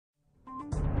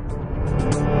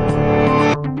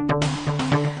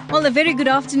Well, a very good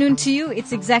afternoon to you.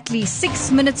 It's exactly 6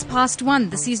 minutes past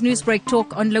 1. This is Newsbreak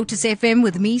Talk on Lotus FM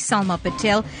with me, Salma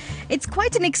Patel. It's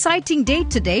quite an exciting day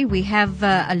today. We have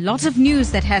a lot of news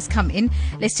that has come in.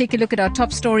 Let's take a look at our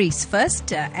top stories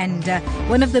first.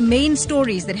 One of the main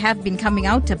stories that have been coming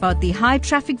out about the high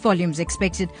traffic volumes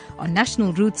expected on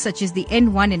national routes such as the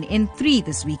N1 and N3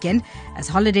 this weekend as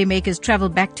holidaymakers travel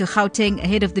back to Gauteng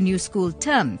ahead of the new school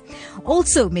term.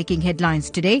 Also making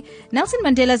headlines today, Nelson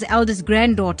Mandela's eldest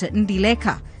granddaughter,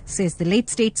 Ndileka, says the late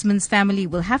statesman's family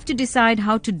will have to decide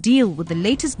how to deal with the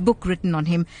latest book written on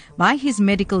him by his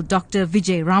medical doctor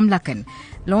Vijay Ramlakhan.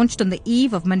 Launched on the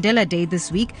eve of Mandela Day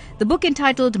this week, the book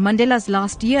entitled Mandela's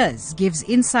Last Years gives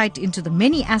insight into the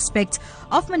many aspects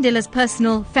of Mandela's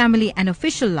personal, family and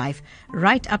official life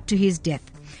right up to his death.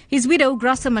 His widow,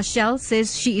 Graça Machel,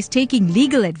 says she is taking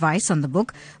legal advice on the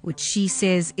book, which she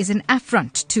says is an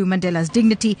affront to Mandela's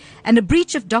dignity and a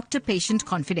breach of doctor-patient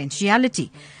confidentiality.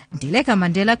 Ndileka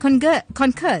Mandela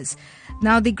concurs.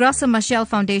 Now, the Graça Machel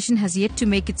Foundation has yet to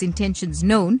make its intentions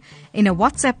known. In a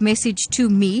WhatsApp message to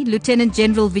me, Lieutenant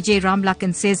General Vijay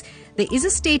Ramlakhan says there is a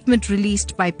statement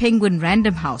released by Penguin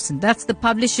Random House, and that's the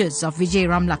publishers of Vijay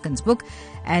Ramlakhan's book,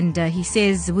 and he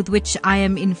says with which I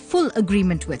am in full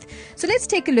agreement with. So let's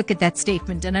take a look at that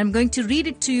statement, and I'm going to read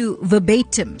it to you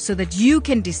verbatim so that you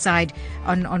can decide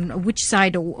on which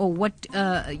side or what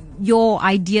your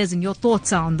ideas and your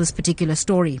thoughts are on this particular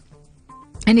story.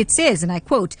 And it says, and I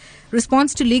quote,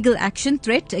 response to legal action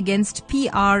threat against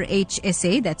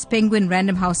PRHSA, that's Penguin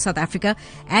Random House South Africa,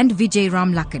 and Vijay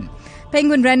Ramlakhan.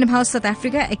 Penguin Random House South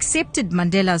Africa accepted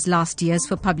Mandela's Last Years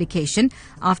for publication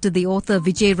after the author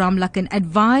Vijay Ramlakhan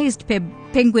advised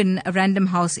Penguin Random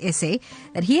House SA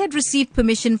that he had received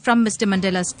permission from Mr.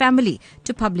 Mandela's family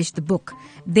to publish the book.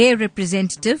 Their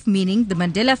representative, meaning the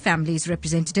Mandela family's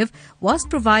representative, was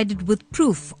provided with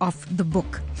proof of the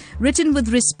book. Written with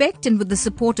respect and with the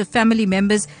support of family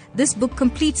members, this book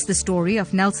completes the story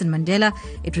of Nelson Mandela.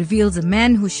 It reveals a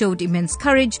man who showed immense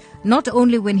courage, not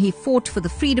only when he fought for the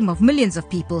freedom of millions of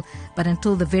people, but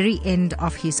until the very end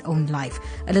of his own life.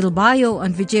 A little bio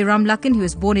on Vijay Ramlakhan. He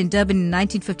was born in Durban in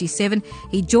 1957.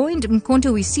 He joined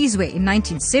Mkhonto we Sizwe in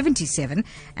 1977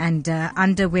 and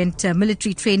underwent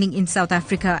military training in South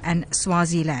Africa and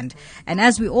Swaziland. And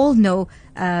as we all know,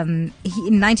 in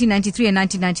 1993 and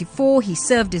 1994, he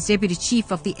served as Deputy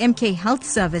Chief of the MK Health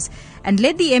Service and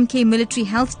led the MK Military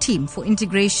Health Team for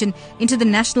integration into the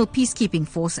National Peacekeeping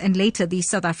Force and later the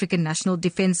South African National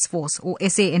Defence Force, or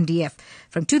SANDF.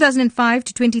 From 2005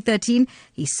 to 2013,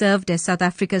 he served as South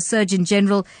Africa's Surgeon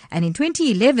General, and in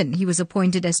 2011, he was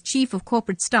appointed as Chief of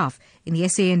Corporate Staff in the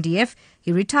SANDF.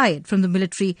 He retired from the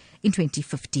military in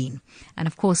 2015. And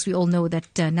of course, we all know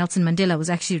that Nelson Mandela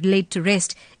was actually laid to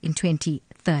rest in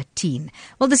 2013.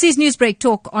 Well, this is Newsbreak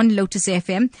Talk on Lotus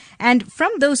FM. And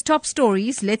from those top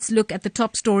stories, let's look at the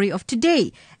top story of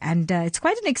today. And it's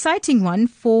quite an exciting one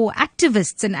for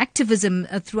activists and activism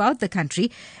throughout the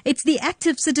country. It's the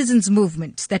Active Citizens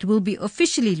Movement that will be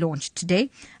officially launched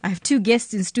today. I have two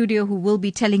guests in studio who will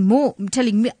be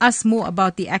telling us more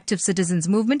about the Active Citizens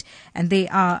Movement. And they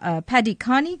are Paddy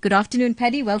Carney. Good afternoon,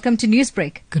 Paddy. Welcome to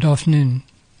Newsbreak. Good afternoon.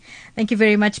 Thank you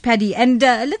very much, Paddy. And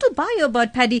a little bio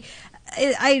about Paddy.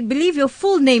 I believe your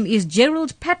full name is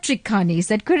Gerald Patrick Carney. Is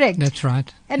that correct? That's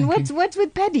right. And what's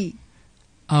with Paddy?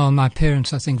 Oh, my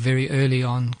parents, I think, very early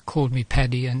on called me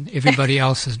Paddy, and everybody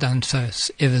else has done so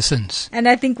ever since. And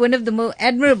I think one of the more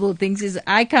admirable things is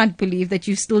I can't believe that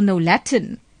you still know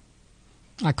Latin.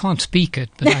 I can't speak it,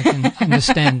 but I can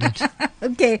understand it.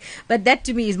 Okay, but that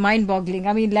to me is mind-boggling.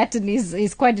 I mean, Latin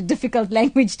is quite a difficult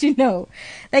language to know.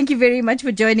 Thank you very much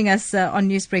for joining us on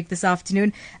Newsbreak this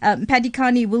afternoon. Paddy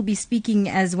Carney will be speaking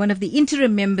as one of the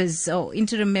interim members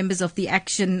of the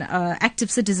Active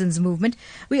Citizens Movement.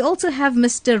 We also have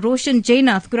Mr. Roshan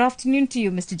Jainath. Good afternoon to you,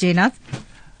 Mr. Jainath.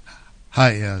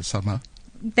 Hi, Salma.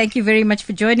 Thank you very much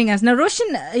for joining us. Now,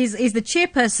 Roshan is the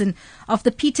chairperson of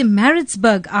the Peter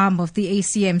Maritzburg arm of the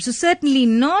ACM. So certainly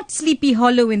not Sleepy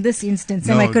Hollow in this instance.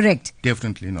 Am I correct?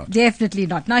 Definitely not. Definitely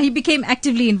not. Now, he became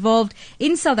actively involved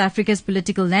in South Africa's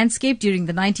political landscape during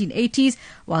the 1980s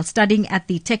while studying at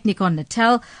the Technikon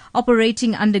Natal,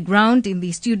 operating underground in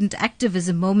the student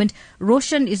activism movement.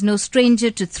 Roshan is no stranger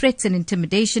to threats and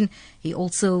intimidation. He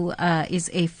also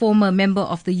is a former member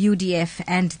of the UDF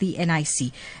and the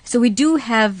NIC. So we do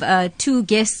have two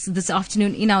guests this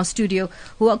afternoon in our studio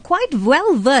who are quite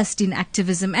well versed in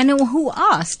activism and who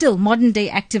are still modern day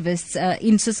activists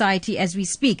in society as we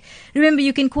speak. Remember,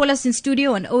 you can call us in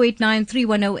studio on 089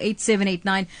 310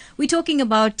 8789. We're talking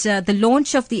about the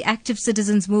launch of the Active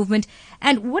Citizens Movement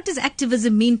and what does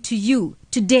activism mean to you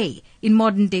today in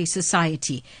modern day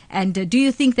society? And do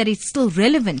you think that it's still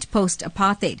relevant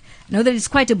post-apartheid? I know that it's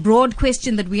quite a broad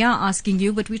question that we are asking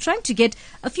you, but we're trying to get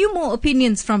a few more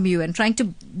opinions from you and trying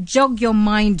to jog your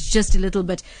mind just a little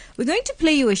bit. We're going to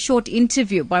play you a short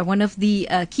interview by one of the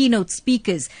keynote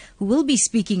speakers who will be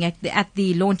speaking at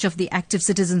the launch of the Active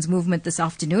Citizens Movement this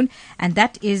afternoon, and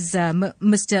that is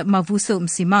Mr. Mavuso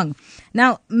Msimang.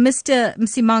 Now, Mr.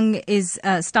 Msimang is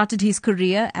started his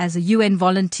career as a UN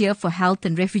volunteer for health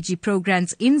and refugee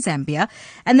programs in Zambia,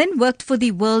 and then worked for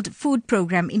the World Food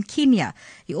Program in Kenya.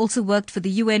 He also worked for the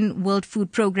UN World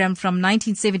Food Program from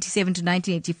 1977 to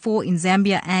 1984 in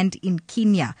Zambia and in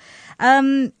Kenya.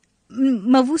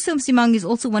 Mavuso Msimang is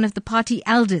also one of the party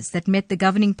elders that met the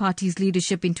governing party's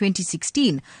leadership in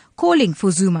 2016, calling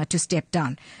for Zuma to step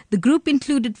down. The group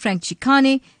included Frank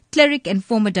Chikane, cleric and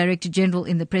former Director General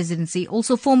in the presidency,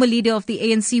 also former leader of the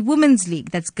ANC Women's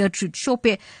League, that's Gertrude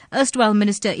Shope, erstwhile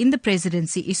minister in the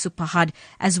presidency, Isu Pahad,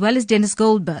 as well as Dennis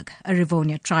Goldberg, a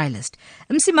Rivonia trialist.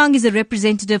 Msimang is a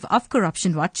representative of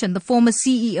Corruption Watch and the former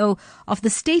CEO of the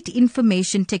State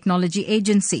Information Technology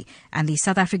Agency and the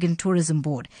South African Tourism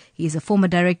Board. He is a former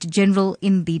Director General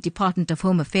in the Department of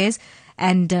Home Affairs,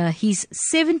 and he's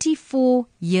 74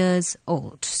 years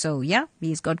old. So, yeah,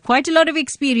 he's got quite a lot of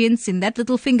experience in that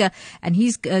little finger, and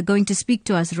he's going to speak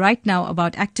to us right now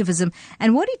about activism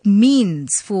and what it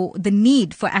means for the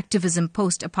need for activism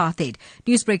post-apartheid.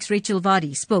 Newsbreak's Rachel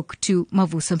Vardy spoke to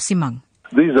Mavuso Msimang.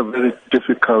 These are very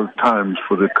difficult times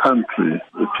for the country.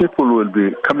 The people will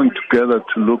be coming together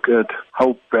to look at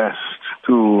how best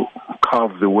to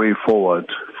carve the way forward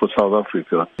for South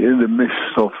Africa in the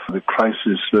midst of the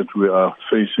crisis that we are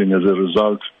facing as a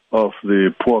result of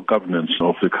the poor governance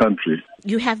of the country.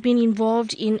 You have been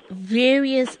involved in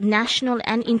various national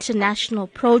and international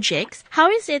projects. How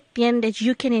is it then that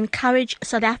you can encourage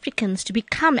South Africans to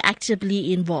become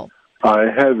actively involved?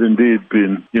 I have indeed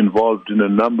been involved in a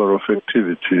number of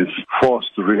activities,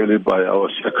 forced really by our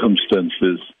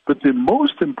circumstances. But the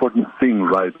most important thing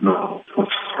right now is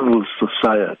civil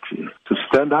society to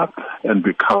stand up and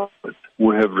be counted.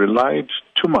 We have relied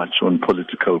too much on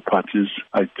political parties.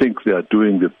 I think they are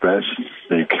doing the best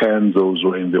they can, those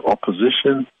who are in the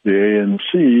opposition. The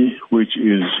ANC, which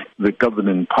is the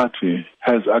governing party,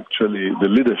 the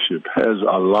leadership has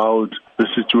allowed the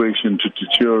situation to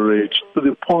deteriorate to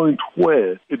the point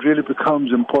where it really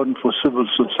becomes important for civil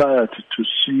society to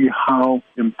see how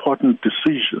important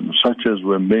decisions, such as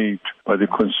were made by the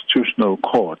Constitutional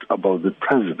Court about the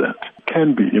president,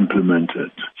 can be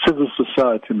implemented. Civil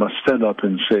society must stand up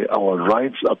and say our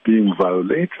rights are being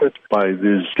violated by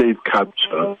this state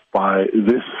capture, by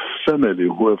this family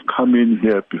who have come in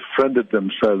here, befriended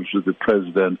themselves with the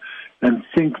president, and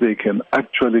think they can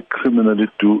actually criminally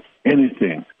do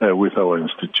anything with our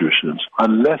institutions.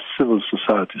 Unless civil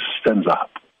society stands up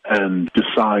and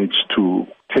decides to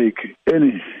take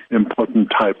any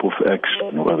important type of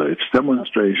action, whether it's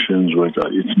demonstrations, whether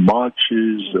it's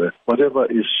marches, whatever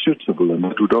is suitable, and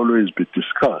that would always be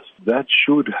discussed. That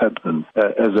should happen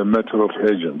as a matter of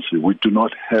urgency. We do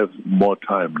not have more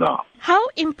time now. How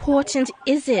important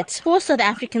is it for South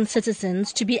African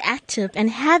citizens to be active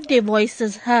and have their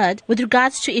voices heard with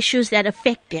regards to issues that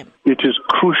affect them? It is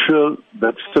crucial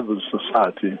that civil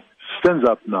society stands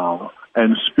up now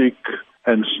and speak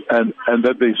and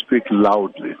that they speak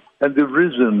loudly. And the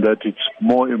reason that it's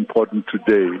more important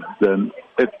today than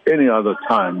at any other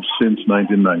time since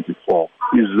 1994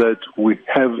 is that we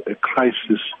have a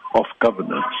crisis of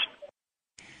governance.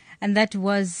 And that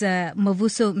was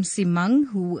Mavuso Msimang,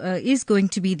 who is going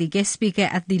to be the guest speaker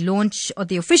at the launch, or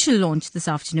the official launch this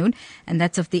afternoon. And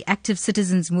that's of the Active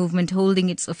Citizens Movement holding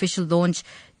its official launch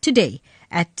today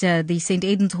at the St.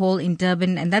 Aidan's Hall in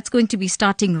Durban, and that's going to be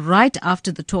starting right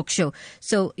after the talk show.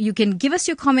 So you can give us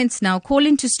your comments now. Call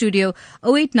into studio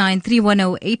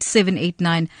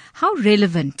 089-310-8789. How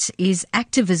relevant is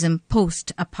activism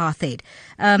post-apartheid?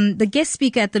 The guest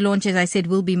speaker at the launch, as I said,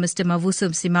 will be Mr. Mavuso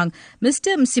Msimang.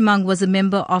 Mr. Msimang was a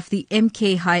member of the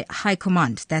MK High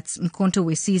Command, that's Mkhonto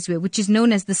weSizwe, which is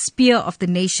known as the Spear of the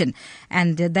Nation,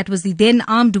 and that was the then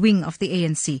armed wing of the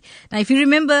ANC. Now, if you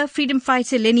remember freedom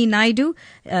fighter Lenny Naidoo,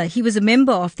 he was a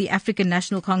member of the African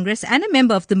National Congress and a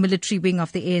member of the military wing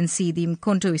of the ANC, the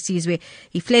Mkhonto weSizwe.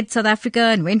 He fled South Africa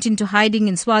and went into hiding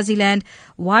in Swaziland.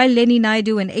 While Lenny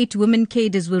Naidoo and 8 women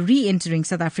cadres were re-entering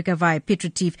South Africa via Piet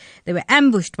Retief, they were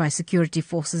ambushed by security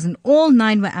forces, and all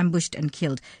 9 were ambushed and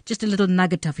killed. Just a little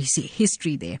nugget of his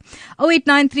history there.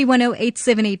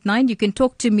 089-310-8789. You can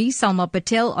talk to me, Salma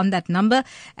Patel, on that number,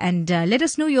 and let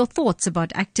us know your thoughts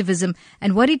about activism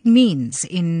and what it means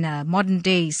in modern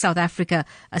day South Africa Africa,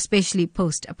 especially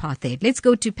post-apartheid. Let's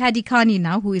go to Paddy Carney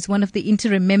now, who is one of the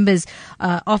interim members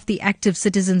of the Active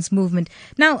Citizens Movement.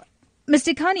 Now,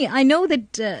 Mr. Carney, I know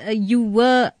that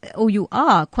you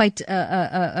are quite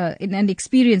an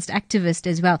experienced activist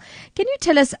as well. Can you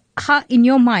tell us how, in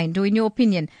your mind or in your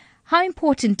opinion, how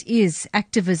important is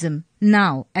activism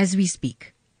now as we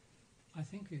speak? I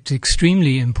think it's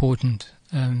extremely important,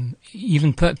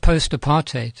 even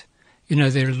post-apartheid. You know,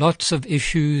 there are lots of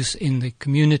issues in the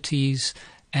communities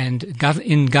and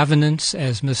in governance,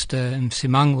 as Mr.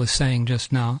 Msimang was saying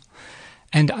just now.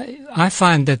 And I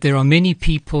find that there are many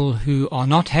people who are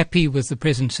not happy with the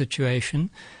present situation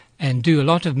and do a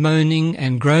lot of moaning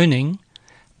and groaning,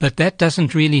 but that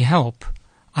doesn't really help.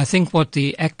 I think what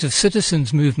the Active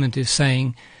Citizens Movement is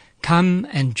saying, come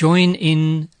and join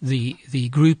in the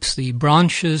groups, the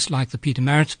branches like the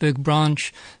Pietermaritzburg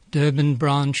branch, Durban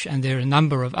branch, and there are a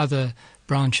number of other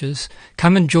branches.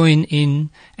 Come and join in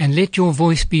and let your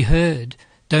voice be heard.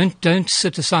 Don't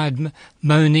sit aside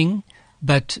moaning,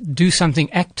 but do something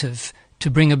active to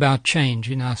bring about change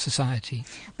in our society.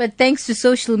 But thanks to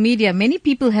social media, many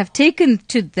people have taken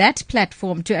to that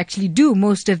platform to actually do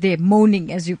most of their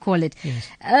moaning, as you call it. Yes.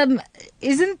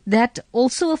 Isn't that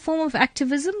also a form of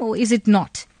activism, or is it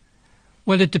not?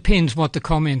 Well, it depends what the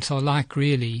comments are like,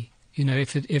 really. You know,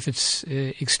 if it's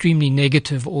extremely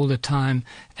negative all the time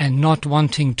and not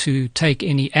wanting to take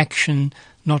any action,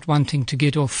 not wanting to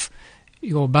get off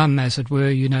your bum, as it were,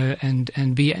 you know,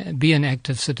 and be an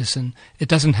active citizen, it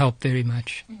doesn't help very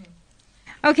much.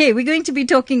 Okay, we're going to be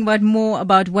talking more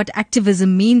about what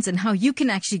activism means and how you can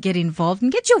actually get involved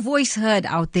and get your voice heard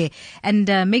out there, and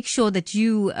make sure that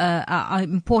you are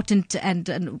important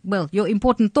and your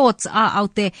important thoughts are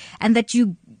out there, and that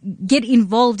you get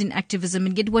involved in activism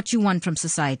and get what you want from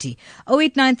society.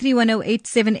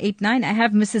 0893108789. I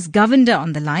have Mrs. Govender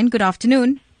on the line. Good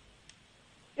afternoon.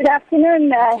 Good afternoon,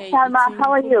 Salma.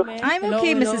 How are you? I'm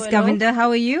okay, Mrs. Govender. How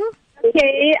are you?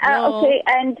 Okay, okay,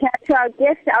 and to our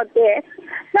guests out there,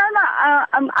 Salma,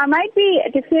 I might be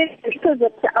different a little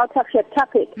bit out of your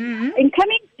topic. Mm-hmm. In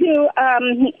coming to,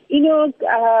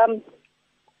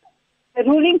 the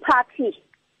ruling party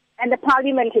and the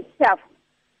parliament itself,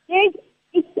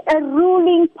 it's a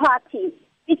ruling party.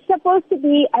 It's supposed to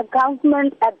be a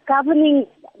government, a governing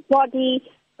body,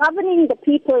 governing the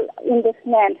people in this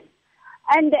land.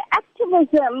 And the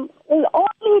activism will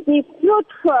only be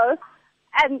fruitful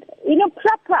and,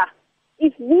 proper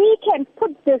if we can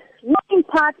put this ruling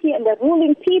party and the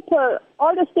ruling people,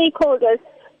 all the stakeholders,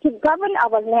 to govern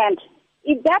our land.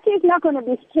 If that is not going to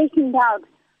be straightened out,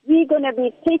 we're going to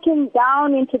be taken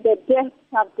down into the depths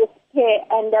of despair,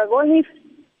 and only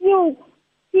few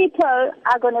people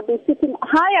are going to be sitting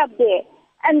high up there,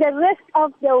 and the rest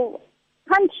of the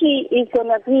country is going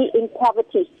to be in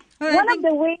poverty. Well, One of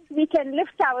the ways we can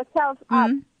lift ourselves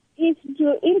up is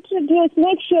to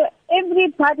make sure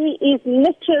everybody is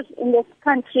literate in this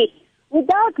country.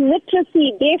 Without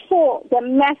literacy, therefore, the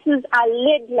masses are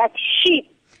led like sheep.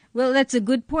 Well, that's a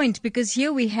good point, because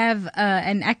here we have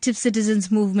an active citizens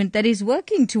movement that is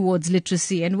working towards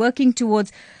literacy and working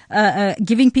towards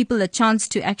giving people a chance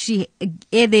to actually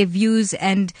air their views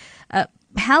and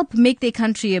help make their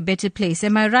country a better place.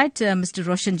 Am I right, Mr.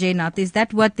 Roshan Jainath? Is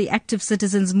that what the Active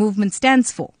Citizens Movement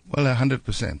stands for? Well,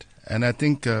 100%. And I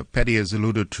think Paddy has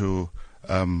alluded to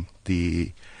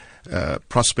the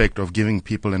prospect of giving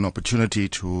people an opportunity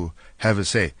to have a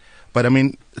say. But I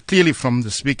mean, clearly from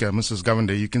the speaker, Mrs.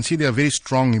 Govender, you can see there are very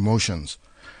strong emotions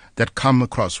that come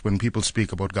across when people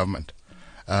speak about government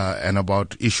and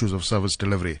about issues of service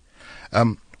delivery.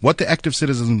 What the Active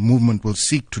Citizens Movement will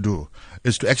seek to do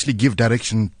is to actually give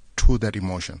direction to that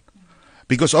emotion.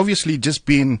 Because obviously just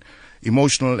being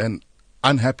emotional and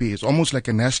unhappy is almost like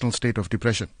a national state of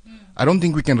depression. I don't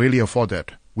think we can really afford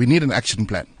that. We need an action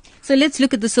plan. So let's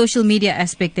look at the social media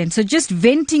aspect then. So just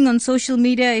venting on social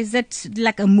media, is that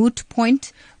like a moot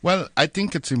point? Well, I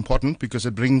think it's important because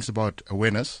it brings about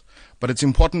awareness, but it's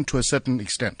important to a certain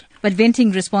extent. But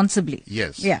venting responsibly?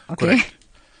 Yes. Yeah, okay. Correct.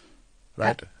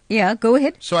 Right? Yeah, go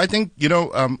ahead. So I think,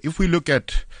 if we look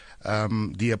at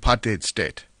the apartheid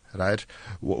state, right,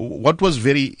 what was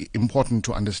very important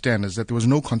to understand is that there was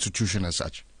no constitution as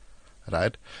such,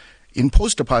 right? In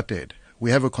post-apartheid,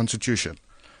 we have a constitution.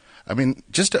 I mean,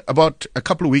 just about a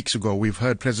couple of weeks ago, we've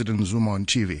heard President Zuma on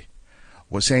TV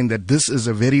was saying that this is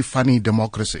a very funny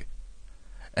democracy.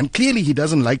 And clearly he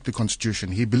doesn't like the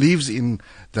constitution. He believes in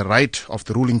the right of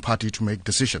the ruling party to make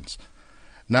decisions.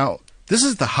 Now, this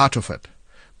is the heart of it.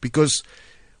 Because,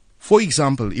 for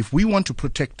example, if we want to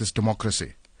protect this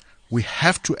democracy, we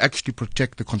have to actually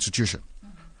protect the constitution.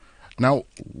 Now,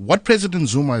 what President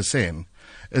Zuma is saying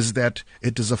is that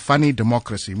it is a funny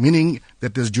democracy, meaning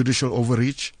that there's judicial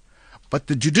overreach, but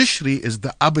the judiciary is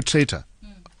the arbitrator.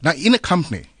 Now, in a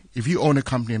company, if you own a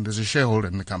company and there's a shareholder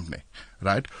in the company,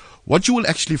 right, what you will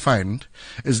actually find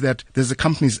is that there's a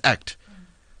Companies Act.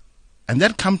 And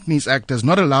that Companies Act does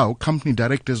not allow company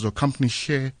directors or company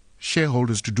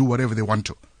shareholders to do whatever they want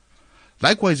to.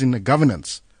 Likewise, in the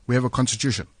governance, we have a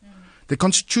constitution. The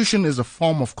constitution is a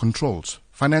form of controls,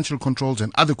 financial controls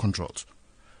and other controls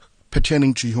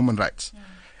pertaining to human rights.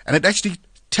 And it actually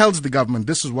tells the government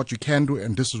this is what you can do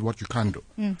and this is what you can't do.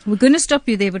 We're going to stop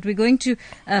you there, but we're going to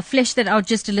flesh that out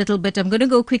just a little bit. I'm going to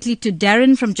go quickly to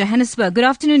Darren from Johannesburg. Good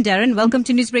afternoon, Darren. Welcome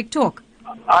to Newsbreak Talk.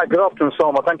 Hi, good afternoon,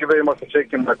 Salma. Thank you very much for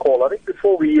taking my call. I think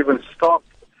before we even start,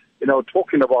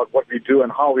 talking about what we do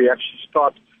and how we actually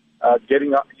start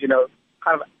getting,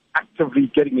 kind of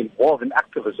actively getting involved in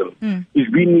activism, is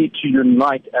we need to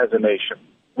unite as a nation.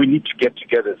 We need to get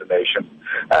together as a nation.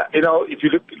 If you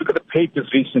look at the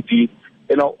papers recently,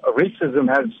 racism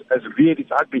has reared its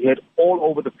ugly head all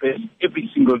over the place every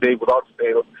single day without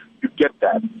fail. You get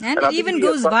that. And it even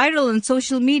goes viral on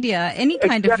social media, any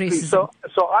kind of racism.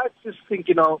 So I just think,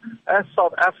 as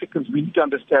South Africans, we need to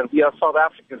understand we are South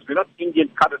Africans. We're not Indian,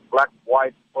 colored, black,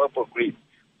 white, purple, green.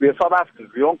 We are South Africans.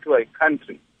 We belong to a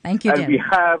country. Thank you, and we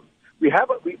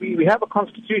have a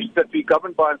constitution that we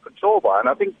govern by and control by. And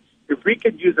I think if we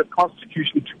can use a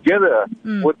constitution together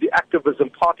with the activism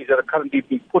parties that are currently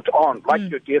being put on, like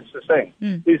your guests are saying,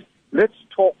 is let's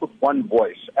talk with one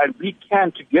voice. And we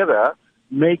can together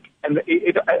make a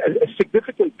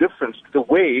significant difference to the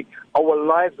way our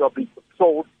lives are being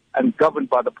controlled and governed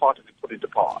by the party we put into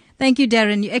power. Thank you,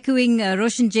 Darren. You're echoing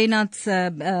Roshan Jainath's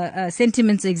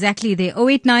sentiments exactly there.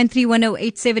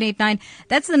 089-310-8789.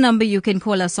 That's the number you can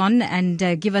call us on and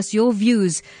give us your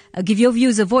views, give your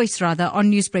views a voice, rather,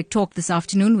 on Newsbreak Talk this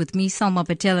afternoon with me, Salma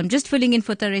Patel. I'm just filling in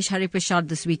for Taresh Hariprasad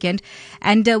this weekend.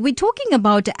 And we're talking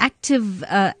about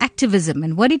activism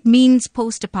and what it means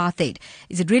post-apartheid.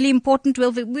 Is it really important?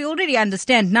 Well, we already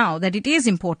understand now that it is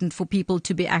important for people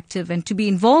to be active and to be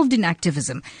involved in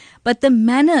activism. But the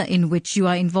manner in which you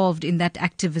are involved in that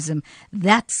activism,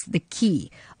 that's the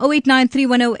key.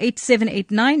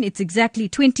 089-310-8789. It's exactly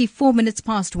 24 minutes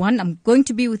past 1. I'm going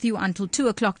to be with you until 2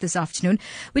 o'clock this afternoon.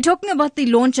 We're talking about the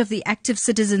launch of the Active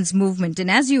Citizens Movement.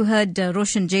 And as you heard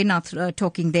Roshan Jainath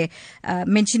talking there,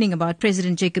 mentioning about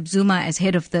President Jacob Zuma as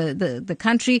head of the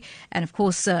country, and of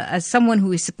course, as someone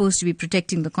who is supposed to be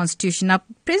protecting the Constitution. Now,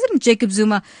 President Jacob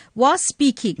Zuma was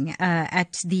speaking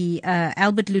at the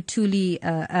Albert Luthuli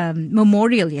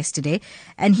memorial yesterday,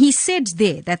 and he said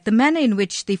there that the manner in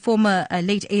which the former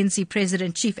late ANC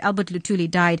President Chief Albert Luthuli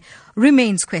died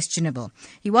remains questionable.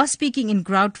 He was speaking in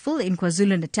Groudville in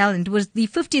KwaZulu-Natal, and it was the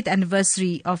 50th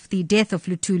anniversary of the death of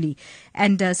Luthuli.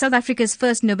 And South Africa's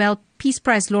first Nobel Peace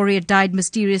Prize laureate died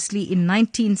mysteriously in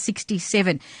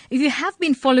 1967. If you have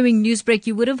been following Newsbreak,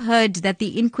 you would have heard that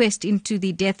the inquest into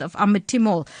the death of Ahmed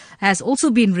Timol has also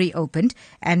been reopened,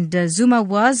 and Zuma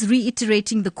was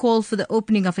reiterating the call for the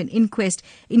opening of an inquest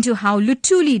into how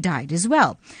Luthuli died as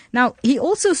well. Now, he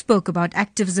also spoke about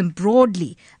activism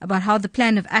broadly, about how the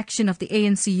plan of action of the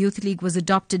ANC Youth League was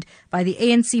adopted by the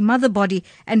ANC mother body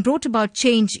and brought about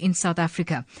change in South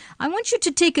Africa. I want you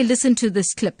to take a listen to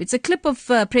this clip. It's a clip of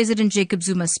President Jacob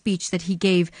Zuma's speech that he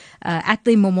gave at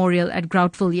the memorial at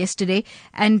Groudville yesterday,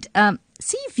 and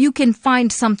see if you can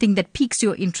find something that piques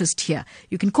your interest here.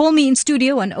 You can call me in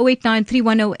studio on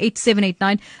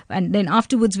 089-310-8789, and then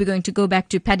afterwards we're going to go back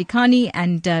to Paddy Carney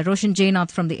and Roshan Jainath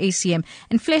from the ACM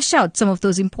and flesh out some of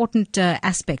those important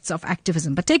aspects of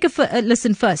activism. But take a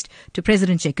listen first to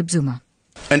President Jacob Zuma.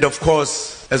 And of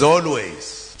course, as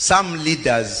always, some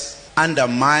leaders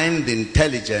undermine the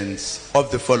intelligence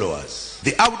of the followers.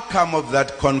 The outcome of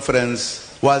that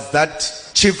conference was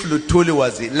that Chief Luthuli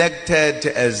was elected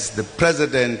as the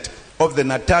president of the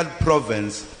Natal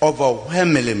province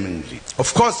overwhelmingly.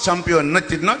 Of course, Champion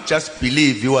did not just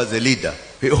believe he was a leader.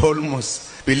 He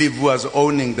almost believed he was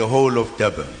owning the whole of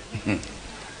Durban.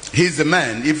 He's a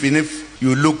man, even if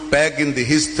you look back in the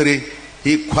history,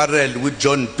 he quarreled with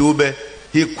John Dube,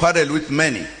 he quarreled with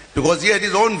many, because he had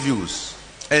his own views.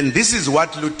 And this is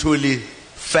what Luthuli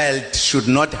felt should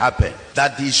not happen,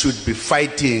 that he should be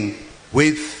fighting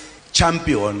with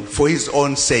Champion for his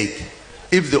own sake.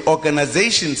 If the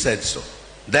organization said so,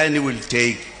 then he will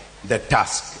take the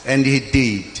task. And he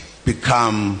did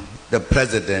become the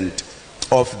president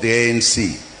of the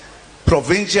ANC.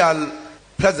 Provincial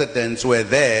presidents were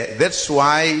there. That's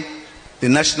why the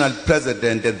national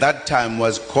president at that time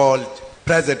was called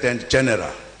President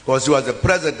General, because he was a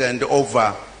president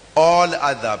over all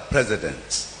other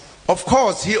presidents. Of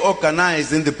course, he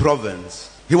organized in the province.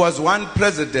 he was one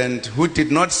president who did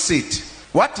not sit.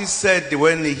 What he said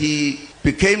when he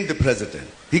became the president,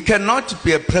 he cannot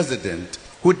be a president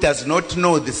who does not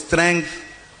know the strength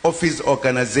of his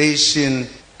organization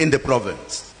in the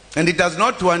province. And he does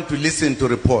not want to listen to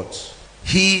reports.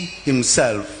 He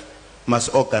himself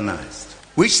must organize,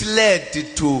 which led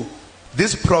to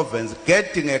this province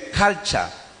getting a culture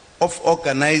of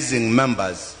organizing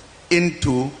members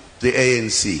into the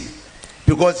ANC.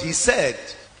 Because he said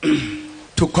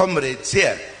to comrades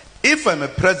here, if I'm a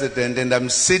president and I'm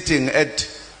sitting at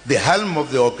the helm of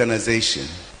the organization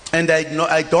and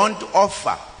I don't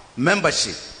offer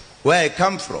membership where I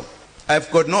come from, I've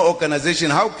got no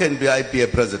organization, how can I be a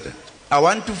president? I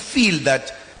want to feel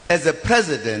that as a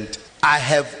president, I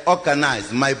have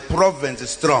organized, my province is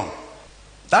strong.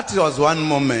 That was one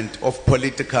moment of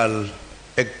political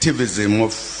activism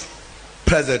of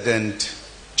President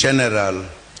General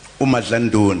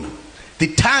Umadlanduna.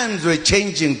 The times were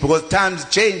changing because times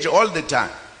change all the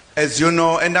time, as you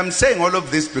know. And I'm saying all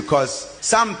of this because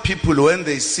some people, when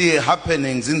they see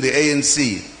happenings in the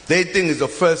ANC, they think it's the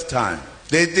first time.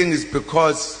 They think it's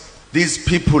because these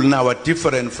people now are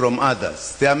different from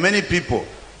others. There are many people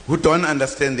who don't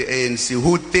understand the ANC,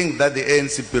 who think that the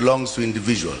ANC belongs to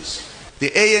individuals.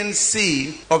 The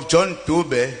ANC of John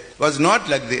Dube was not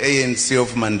like the ANC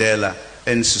of Mandela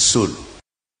and Sisulu.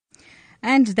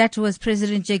 And that was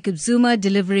President Jacob Zuma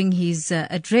delivering his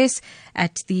address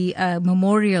at the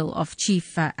memorial of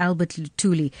Chief Albert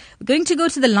Luthuli. We're going to go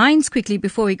to the lines quickly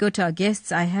before we go to our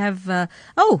guests. I have, a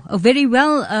very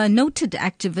well noted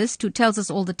activist who tells us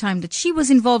all the time that she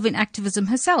was involved in activism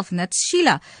herself, and that's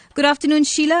Sheila. Good afternoon,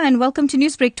 Sheila, and welcome to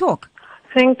Newsbreak Talk.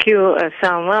 Thank you,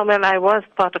 Salma. Well, I was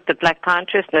part of the Black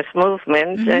Consciousness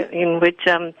movement in which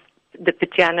the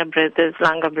Petiana brothers,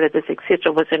 Langa brothers,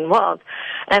 etc. was involved.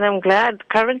 And I'm glad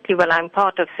currently, I'm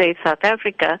part of Save South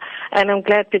Africa, and I'm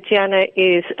glad Petiana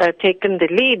is taken the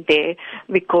lead there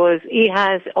because he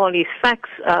has all his facts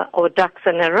or ducks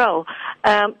in a row.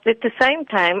 At the same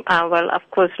time, of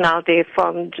course, now they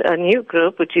formed a new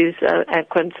group which is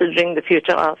considering the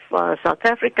future of South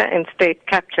Africa and state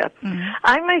capture.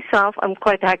 I myself am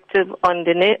quite active on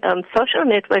the social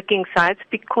networking sites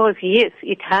because, yes,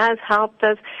 it has helped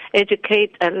us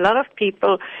educate a lot of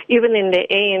people, even in the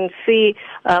ANC.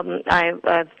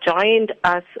 I've joined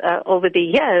us over the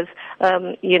years,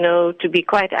 to be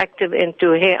quite active and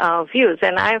to hear our views.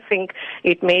 And I think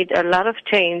it made a lot of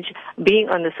change being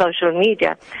on the social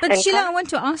media. But Sheila, I want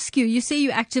to ask you, you say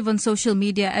you're active on social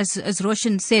media, as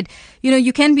Roshan said,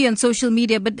 you can be on social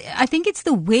media, but I think it's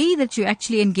the way that you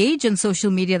actually engage on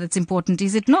social media that's important,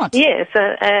 is it not? Yes,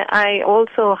 I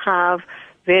also have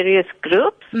various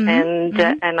groups, and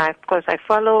of course I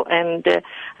follow and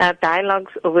have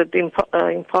dialogues with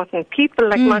important people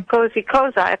like Makosi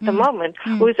Koza at the moment,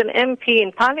 who is an MP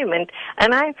in Parliament,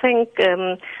 and I think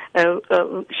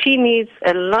she needs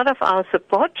a lot of our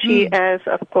support. She has,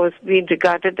 of course, been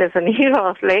regarded as an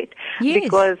hero of late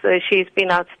because she's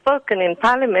been outspoken in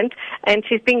Parliament, and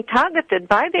she's being targeted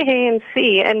by the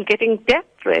ANC and getting death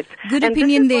threats. Good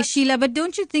opinion there, Sheila, but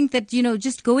don't you think that,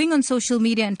 just going on social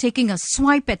media and taking a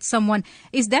swipe at someone,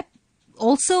 is that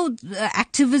also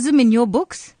activism in your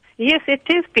books? Yes, it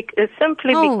is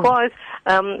simply because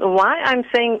why I'm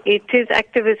saying it is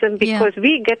activism, because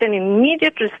we get an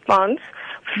immediate response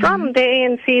from the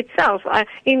ANC itself.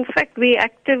 In fact, we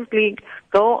actively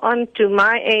go on to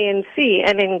my ANC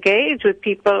and engage with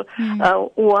people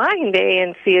who are in the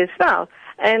ANC as well.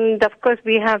 And, of course,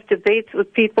 we have debates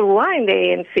with people who are in the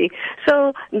ANC.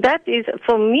 So that is,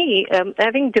 for me,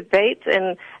 having debates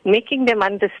and making them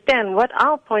understand what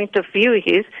our point of view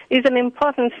is an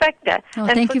important factor. Oh,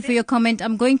 thank you for your comment.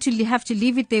 I'm going to have to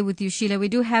leave it there with you, Sheila. We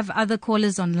do have other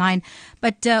callers online.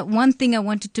 But one thing I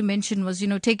wanted to mention was,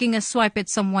 taking a swipe at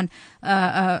someone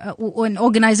or an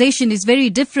organization is very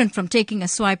different from taking a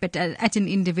swipe at an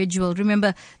individual.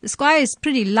 Remember, the square is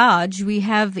pretty large. We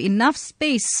have enough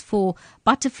space for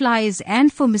butterflies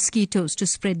and for mosquitoes to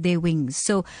spread their wings.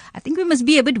 So I think we must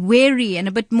be a bit wary and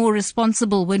a bit more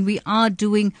responsible when we are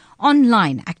doing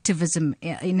online activism,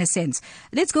 in a sense.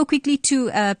 Let's go quickly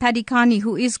to Paddy Carney,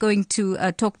 who is going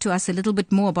to talk to us a little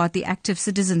bit more about the Active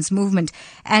Citizens Movement.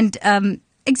 And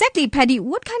exactly, Paddy,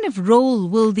 what kind of role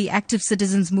will the Active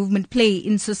Citizens Movement play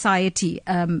in society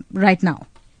right now?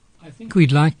 I think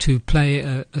we'd like to play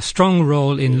a strong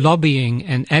role in lobbying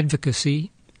and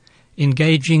advocacy,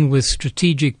 engaging with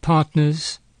strategic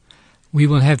partners. We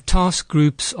will have task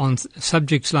groups on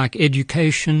subjects like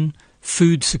education,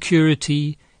 food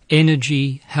security,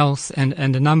 energy, health, and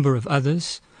a number of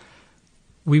others.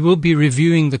 We will be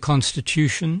reviewing the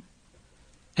Constitution,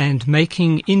 and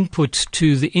making inputs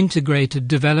to the integrated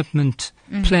development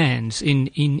plans in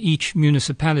each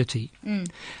municipality,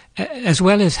 as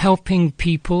well as helping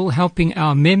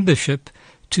our membership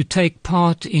to take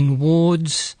part in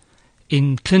wards,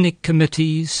 in clinic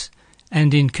committees,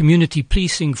 and in community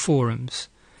policing forums.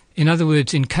 In other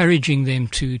words, encouraging them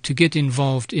to get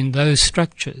involved in those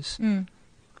structures.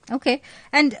 Okay.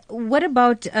 And what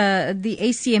about the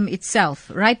ACM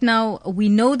itself? Right now, we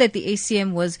know that the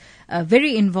ACM was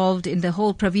very involved in the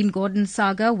whole Pravin Gordhan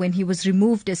saga when he was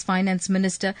removed as finance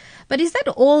minister. But is that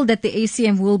all that the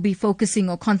ACM will be focusing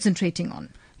or concentrating on?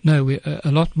 No,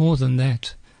 a lot more than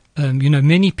that.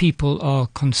 Many people are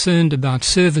concerned about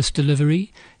service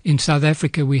delivery. In South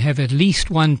Africa, we have at least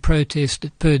one protest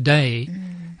per day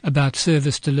about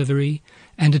service delivery.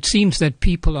 And it seems that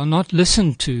people are not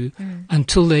listened to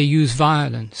until they use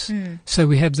violence. So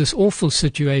we have this awful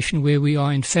situation where we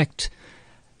are, in fact,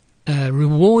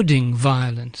 rewarding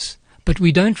violence. But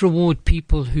we don't reward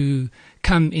people who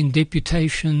come in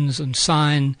deputations and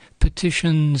sign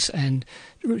petitions and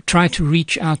try to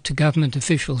reach out to government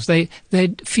officials. They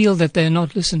feel that they're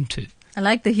not listened to. I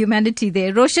like the humanity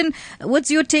there. Roshan, what's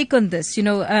your take on this?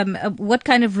 What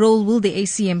kind of role will the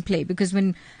ACM play? Because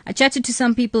when I chatted to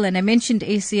some people and I mentioned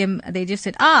ACM, they just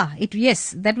said,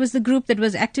 yes, that was the group that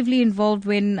was actively involved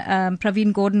when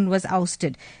Pravin Gordhan was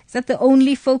ousted. Is that the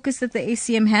only focus that the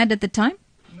ACM had at the time?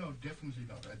 No, definitely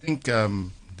not. I think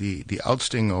the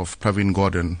ousting of Pravin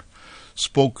Gordhan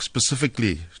spoke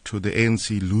specifically to the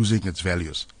ANC losing its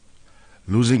values,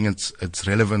 losing its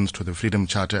relevance to the Freedom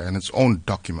Charter and its own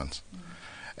documents.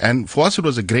 And for us, it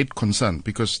was a great concern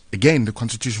because, again, the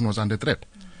Constitution was under threat.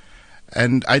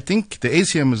 And I think the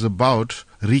ACM is about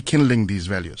rekindling these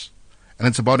values. And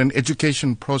it's about an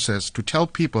education process to tell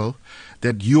people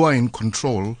that you are in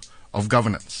control of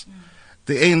governance.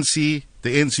 The ANC,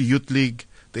 the ANC Youth League,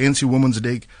 the ANC Women's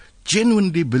League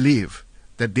genuinely believe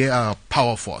that they are a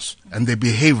power force and they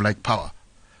behave like power.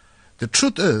 The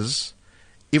truth is,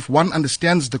 if one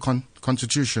understands the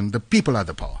Constitution, the people are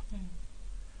the power.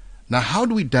 Now, how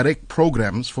do we direct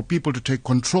programs for people to take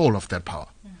control of that power?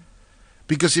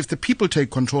 Because if the people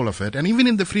take control of it, and even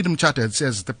in the Freedom Charter it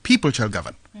says the people shall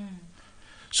govern.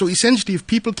 So essentially, if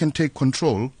people can take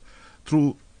control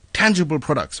through tangible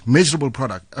products, measurable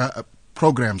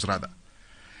programs rather,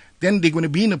 then they're going to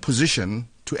be in a position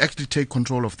to actually take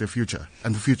control of their future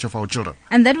and the future of our children.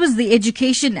 And that was the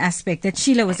education aspect that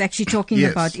Sheila was actually talking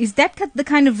about. Is that the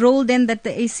kind of role then that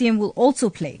the ACM will also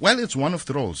play? Well, it's one of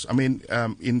the roles. I mean,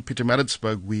 in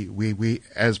Pietermaritzburg, we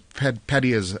as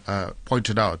Paddy has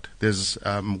pointed out,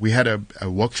 we had a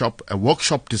workshop. A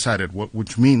workshop decided,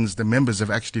 which means the members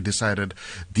have actually decided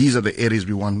these are the areas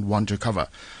we want to cover,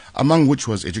 among which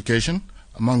was education,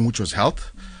 among which was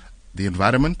health, the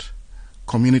environment,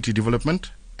 community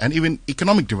development, and even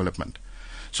economic development.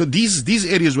 So these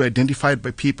areas were identified by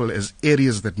people as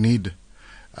areas that need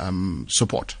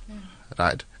support,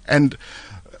 right? And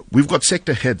we've got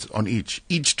sector heads on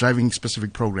each driving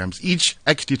specific programs, each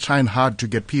actually trying hard to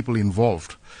get people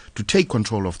involved to take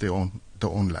control of their own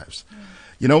lives.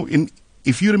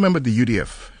 If you remember the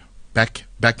UDF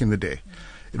back in the day,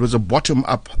 it was a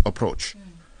bottom-up approach.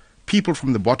 People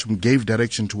from the bottom gave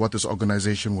direction to what this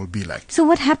organization will be like. So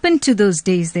what happened to those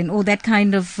days then, or that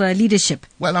kind of leadership?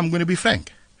 Well, I'm going to be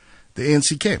frank. The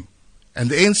ANC came. And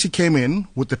the ANC came in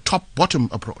with the top-bottom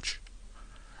approach.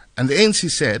 And the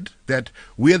ANC said that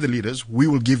we are the leaders, we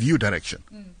will give you direction.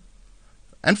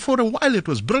 And for a while it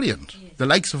was brilliant. Yes. The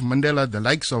likes of Mandela, the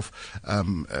likes of,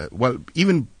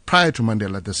 even prior to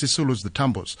Mandela, the Sisulus, the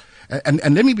Tambos.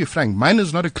 And let me be frank, mine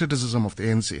is not a criticism of the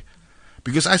ANC.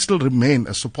 Because I still remain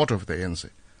a supporter of the ANC,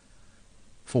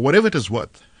 for whatever it is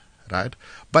worth, right?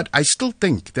 But I still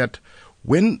think that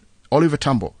when Oliver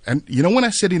Tambo, and when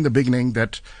I said in the beginning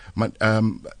that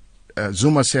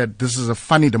Zuma said this is a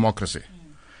funny democracy,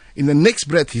 in the next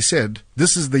breath he said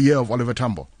this is the year of Oliver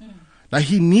Tambo. Now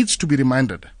he needs to be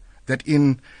reminded that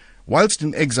whilst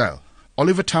in exile,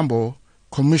 Oliver Tambo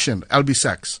commissioned Albie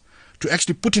Sachs to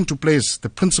actually put into place the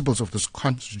principles of this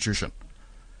constitution.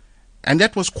 And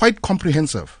that was quite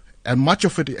comprehensive, and much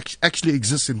of it actually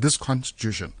exists in this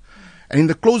constitution. And in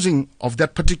the closing of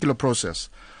that particular process,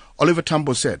 Oliver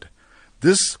Tambo said,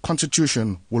 this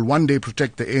constitution will one day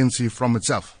protect the ANC from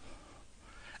itself.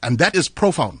 And that is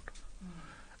profound.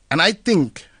 And I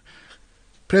think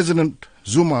President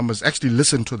Zuma must actually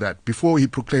listen to that before he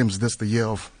proclaims this the year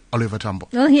of Oliver Tambo.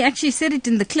 Well, he actually said it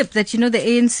in the clip that, the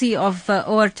ANC of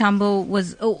O.R. Tambo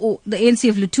the ANC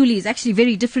of Luthuli is actually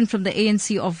very different from the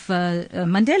ANC of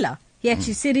Mandela. He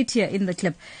actually said it here in the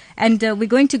clip. And we're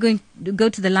going to go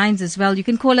to the lines as well. You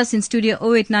can call us in studio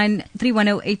 089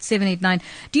 310 8789.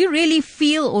 Do you really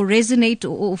feel or resonate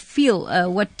or feel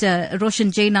what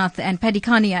Roshan Jainath and Paddy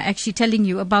Khani are actually telling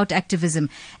you about activism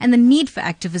and the need for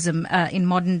activism in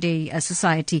modern day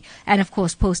society and, of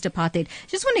course, post-apartheid?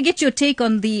 Just want to get your take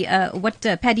on the what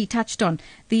Paddy touched on,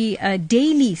 the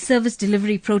daily service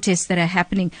delivery protests that are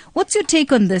happening. What's your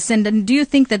take on this? And do you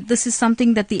think that this is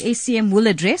something that the ACM will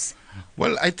address?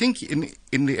 Well, I think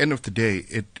in the end of the day,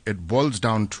 it boils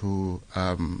down to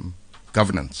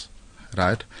governance,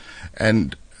 right?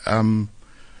 And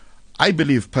I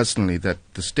believe personally that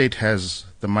the state has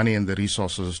the money and the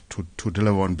resources to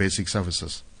deliver on basic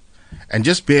services. And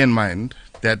just bear in mind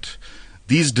that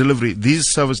these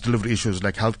service delivery issues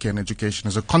like healthcare and education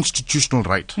is a constitutional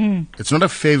right. It's not a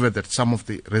favor that some of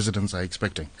the residents are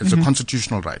expecting. It's a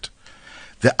constitutional right.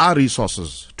 There are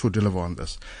resources to deliver on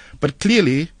this. But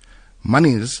clearly,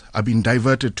 monies are being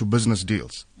diverted to business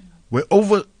deals where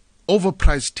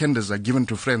overpriced tenders are given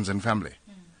to friends and family.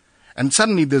 And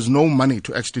suddenly there's no money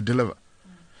to actually deliver.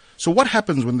 So what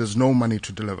happens when there's no money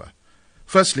to deliver?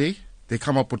 Firstly, they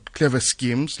come up with clever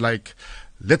schemes like,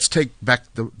 let's take back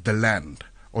the land,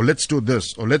 or let's do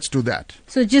this, or let's do that.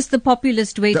 So just the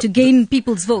populist way to gain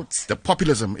people's votes. The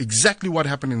populism, exactly what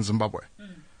happened in Zimbabwe.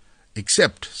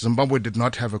 Except Zimbabwe did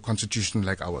not have a constitution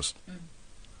like ours.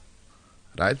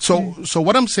 Right? So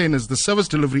what I'm saying is the service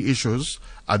delivery issues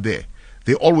are there.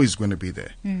 They're always going to be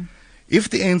there. If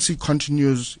the ANC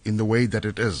continues in the way that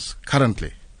it is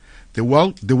currently, there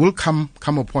will come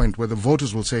a point where the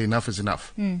voters will say enough is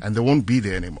enough, and they won't be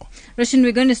there anymore. Roshan,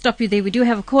 we're going to stop you there. We do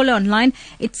have a caller online.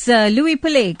 It's Louis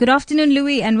Pillay. Good afternoon,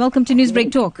 Louis, and welcome to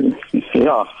Newsbreak Talk.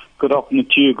 Yeah, good afternoon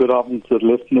to you, good afternoon to the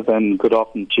listeners, and good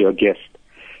afternoon to your guest.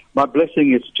 My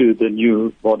blessing is to the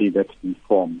new body that's been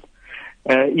formed.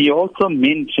 He also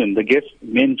mentioned, the guest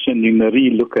mentioned, you may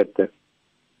re-look at the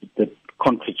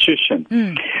Constitution.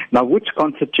 Now, which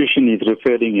Constitution he's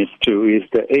referring it to? Is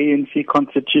the ANC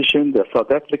Constitution, the South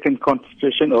African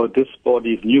Constitution, or this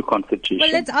body's new Constitution?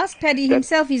 Well, let's ask Paddy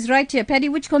himself. He's right here. Paddy,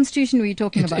 which Constitution were you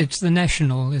talking about? It's the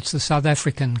national, it's the South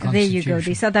African Constitution. There you go,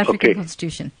 the South African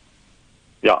Constitution.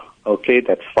 Yeah, okay,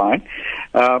 that's fine.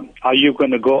 Are you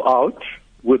going to go out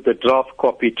with the draft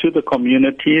copy to the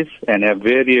communities and have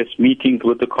various meetings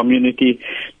with the community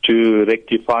to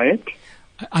rectify it?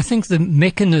 I think the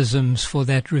mechanisms for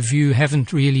that review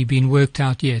haven't really been worked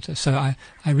out yet, so I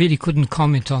really couldn't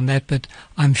comment on that, but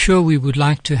I'm sure we would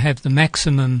like to have the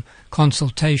maximum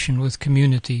consultation with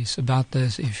communities about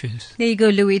those issues. There you go,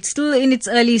 Louis. It's still in its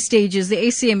early stages. The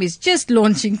ACM is just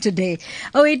launching today.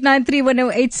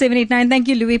 0893108789. Thank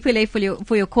you, Louis Pillay,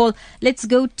 for your call. Let's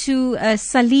go to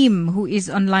Salim, who is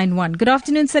on line 1. Good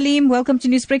afternoon, Salim. Welcome to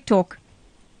Newsbreak Talk.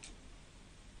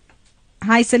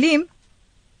 Hi, Salim.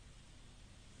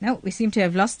 No, we seem to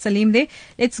have lost Salim there.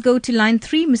 Let's go to line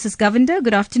 3, Mrs. Govender.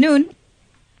 Good afternoon.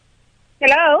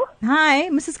 Hello? Hi,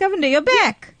 Mrs. Govender, you're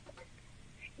back.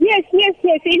 Yes.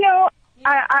 You know,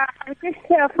 I'm just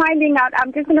finding out.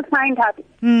 I'm just going to find out. Is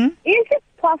it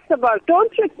possible?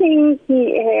 Don't you think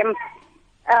the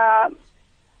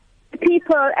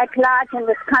people at large in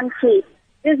this country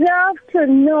deserve to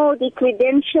know the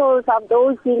credentials of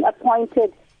those being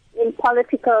appointed in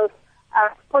political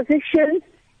positions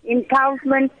in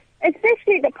government,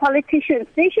 especially the politicians?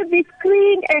 They should be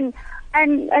screened, and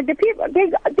the people,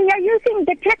 they are using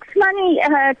the tax money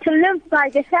to live by.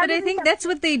 But I think that's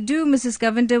what they do, Mrs.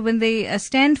 Govender, when they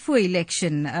stand for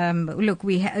election. Look,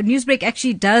 Newsbreak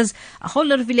actually does a whole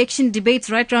lot of election debates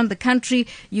right around the country.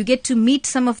 You get to meet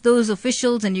some of those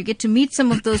officials and you get to meet some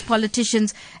of those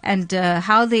politicians and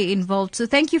how they're involved. So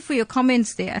thank you for your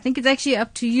comments there. I think it's actually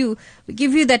up to you. We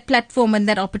give you that platform and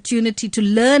that opportunity to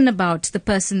learn about the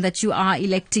person that you are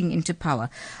electing into power.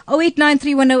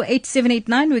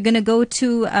 0893108789. We're going to go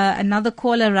to another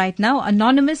caller right now.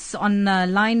 Anonymous on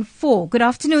line 4. Good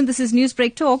afternoon. This is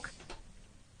Newsbreak Talk.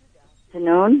 Good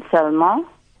afternoon, Salma.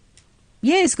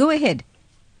 Yes, go ahead.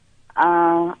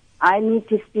 I need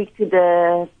to speak to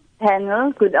the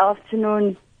panel. Good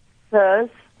afternoon,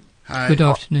 sirs. Hi. Good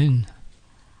afternoon.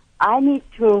 I need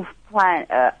to find...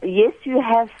 yes, you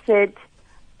have said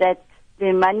that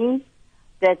the money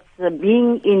that's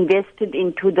being invested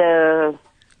into the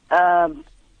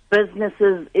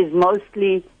businesses is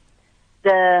mostly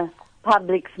the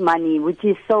public's money, which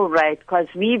is so right, because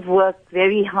we've worked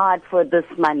very hard for this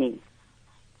money,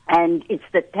 and it's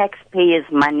the taxpayers'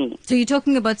 money. So you're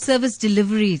talking about service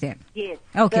delivery then? Yes,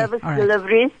 okay, service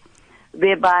deliveries,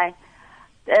 whereby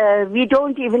we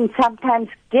don't even sometimes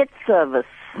get service.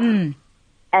 And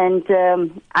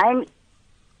I'm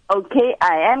okay,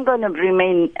 I am going to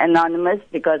remain anonymous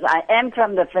because I am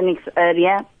from the Phoenix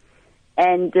area.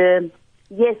 And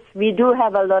yes, we do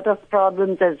have a lot of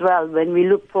problems as well when we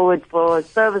look forward for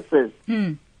services.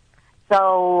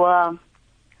 So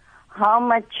how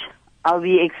much are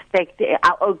we expecting?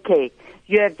 Okay,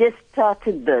 you have just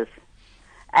started this.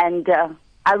 And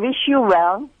I wish you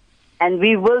well, and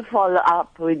we will follow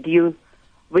up with you,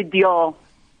 with your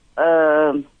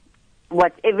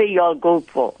whatever you'll go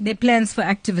for. Their plans for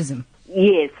activism.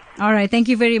 Yes. All right. Thank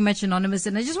you very much, Anonymous.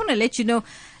 And I just want to let you know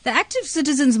the Active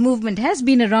Citizens Movement has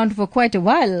been around for quite a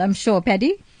while, I'm sure,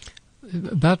 Paddy.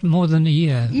 About more than a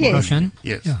year, Yes. Roshan.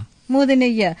 Yes. Yeah. More than a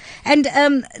year. And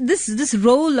this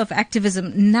role of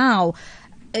activism now,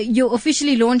 you're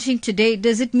officially launching today.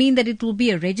 Does it mean that it will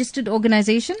be a registered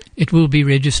organization? It will be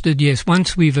registered, yes.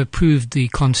 Once we've approved the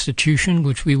constitution,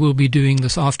 which we will be doing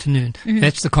this afternoon.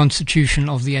 That's the constitution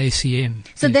of the ACM.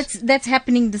 So yes. that's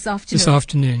happening this afternoon. This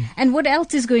afternoon. And what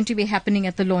else is going to be happening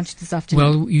at the launch this afternoon?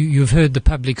 Well, you've heard the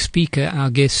public speaker, our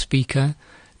guest speaker.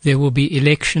 There will be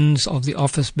elections of the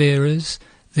office bearers.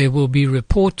 There will be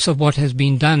reports of what has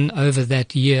been done over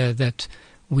that year that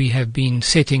we have been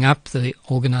setting up the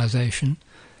organization.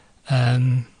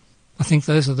 I think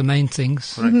those are the main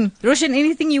things. Roshan,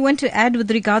 anything you want to add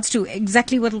with regards to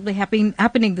exactly what will be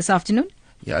happening this afternoon?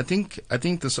 Yeah, I think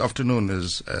this afternoon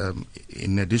is,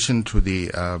 in addition to the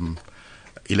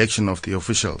election of the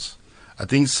officials, I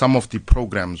think some of the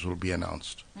programs will be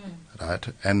announced, right?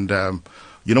 And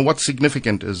you know what's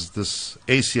significant is this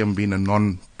ACM being a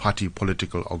non-party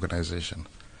political organization.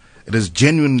 It is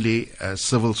genuinely a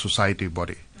civil society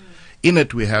body. In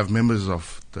it, we have members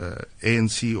of the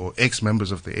ANC or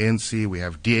ex-members of the ANC. We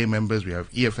have DA members. We have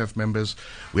EFF members.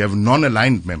 We have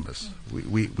non-aligned members.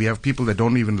 We have people that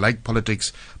don't even like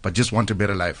politics but just want a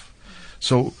better life.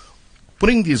 So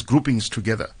putting these groupings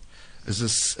together is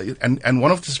this, and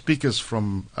one of the speakers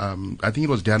from, I think it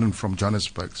was Darren from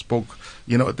Johannesburg, spoke,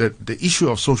 the issue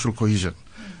of social cohesion,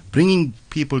 bringing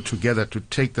people together to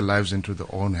take their lives into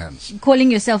their own hands.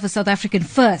 Calling yourself a South African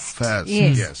first.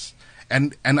 Yes.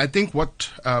 And I think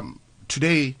what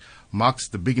today marks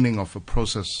the beginning of a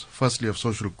process, firstly of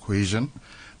social cohesion,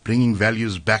 bringing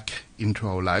values back into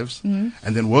our lives, and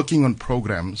then working on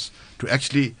programs to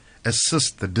actually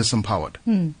assist the disempowered,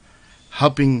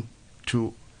 helping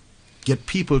to get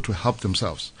people to help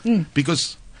themselves.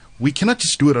 Because we cannot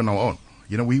just do it on our own.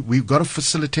 We've got to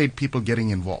facilitate people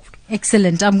getting involved.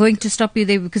 Excellent. I'm going to stop you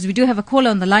there because we do have a caller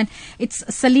on the line. It's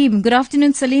Salim. Good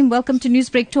afternoon, Salim. Welcome to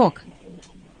Newsbreak Talk.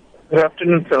 Good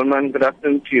afternoon, Salman. Good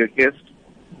afternoon to your guest.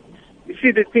 You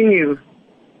see, the thing is,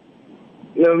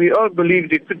 we all believe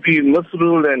there could be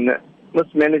misrule and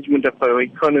mismanagement of our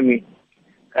economy.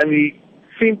 And we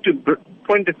seem to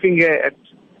point the finger at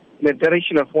the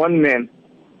direction of one man.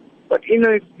 But,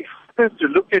 if you have to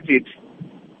look at it,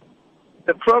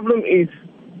 the problem is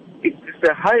it's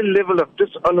a high level of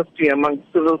dishonesty among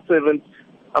civil servants,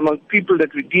 among people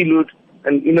that we deal with,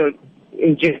 and,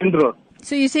 in general.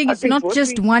 So you're saying it's not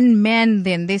just one man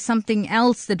then, there's something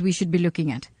else that we should be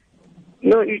looking at?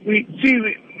 No, we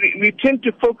tend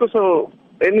to focus our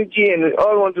energy and we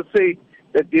all want to say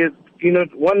that there's,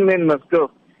 one man must go.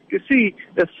 You see,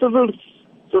 the civil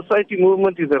society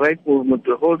movement is the right movement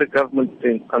to hold the government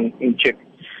in check.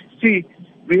 See,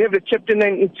 we have a Chapter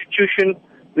 9 institution.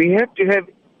 We have to have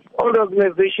all the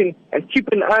organization and keep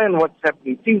an eye on what's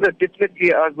happening. Things that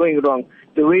definitely are going wrong.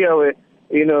 The way our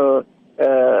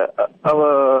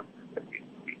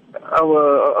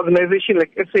organization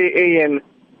like SAA and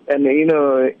SA.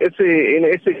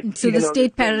 So the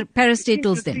state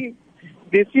parastatals then?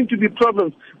 There seem to be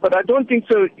problems, but I don't think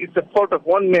so. It's the fault of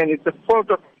one man. It's the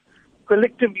fault of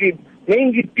collectively,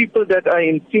 mainly people that are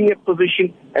in senior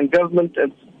position and government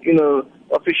and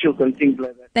officials and things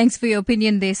like that. Thanks for your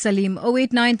opinion there, Salim.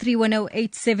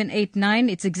 0893108789.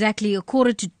 It's exactly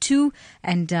 1:45,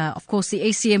 and of course the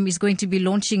ACM is going to be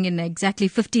launching in exactly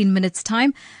 15 minutes'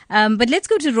 time. But let's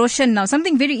go to Roshan now.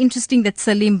 Something very interesting that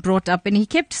Salim brought up, and he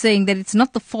kept saying that it's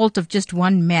not the fault of just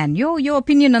one man. Your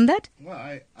opinion on that? Well,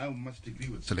 I must agree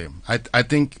with Salim. I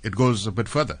think it goes a bit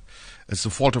further. It's the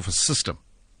fault of a system,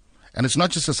 and it's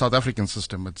not just a South African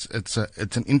system. It's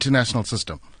an international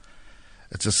system.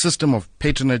 It's a system of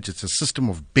patronage. It's a system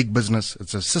of big business.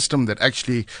 It's a system that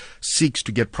actually seeks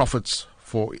to get profits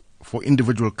for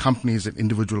individual companies and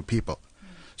individual people.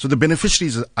 So the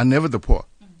beneficiaries are never the poor.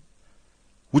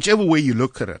 Whichever way you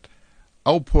look at it,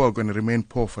 our poor are going to remain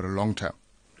poor for a long time.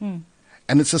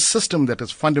 And it's a system that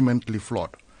is fundamentally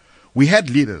flawed. We had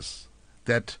leaders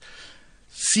that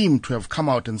seem to have come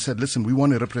out and said, listen, we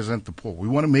want to represent the poor. We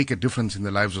want to make a difference in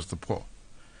the lives of the poor.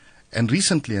 And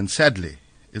recently and sadly,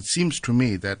 it seems to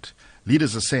me that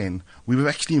leaders are saying we've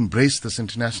actually embraced this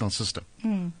international system.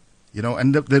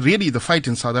 And really the fight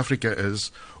in South Africa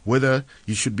is whether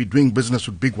you should be doing business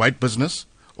with big white business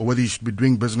or whether you should be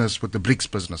doing business with the BRICS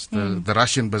business, the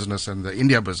Russian business and the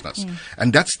India business.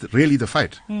 And that's really the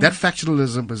fight. That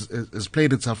factionalism has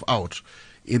played itself out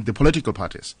in the political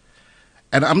parties.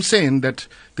 And I'm saying that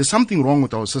there's something wrong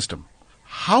with our system.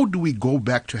 How do we go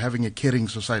back to having a caring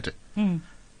society? And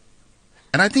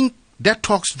I think that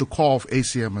talks to the core of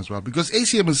ACM as well, because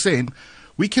ACM is saying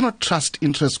we cannot trust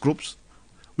interest groups.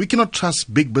 We cannot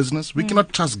trust big business. We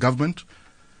cannot trust government.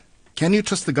 Can you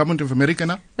trust the government of America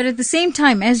now? But at the same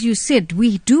time, as you said,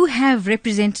 we do have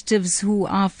representatives who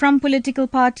are from political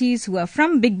parties, who are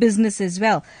from big business as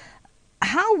well.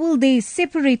 How will they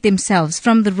separate themselves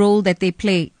from the role that they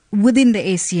play within the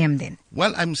ACM then?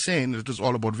 Well, I'm saying it is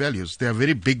all about values. They are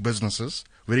very big businesses,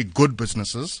 very good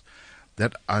businesses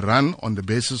that are run on the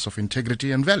basis of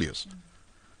integrity and values.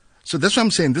 So that's what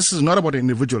I'm saying. This is not about an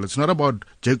individual. It's not about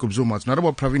Jacob Zuma. It's not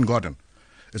about Pravin Gordhan.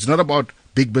 It's not about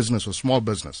big business or small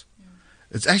business.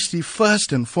 It's actually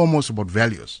first and foremost about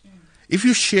values. If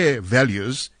you share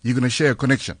values, you're going to share a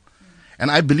connection.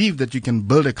 And I believe that you can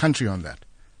build a country on that.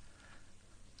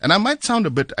 And I might sound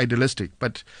a bit idealistic,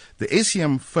 but the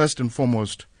ACM first and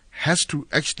foremost has to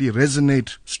actually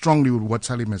resonate strongly with what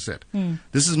Salim has said.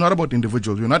 This is not about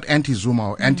individuals. We're not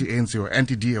anti-Zuma or anti-ANC or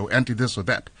anti-DA or anti-this or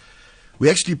that.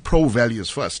 We're actually pro-values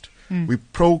first. We're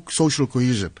pro-social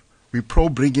cohesion. We're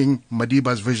pro-bringing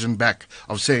Madiba's vision back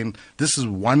of saying this is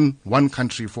one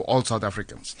country for all South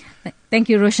Africans. Thank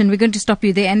you, Roshan. We're going to stop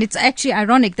you there. And it's actually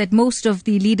ironic that most of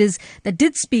the leaders that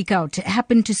did speak out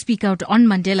happened to speak out on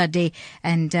Mandela Day.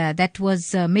 And that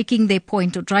was making their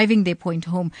point or driving their point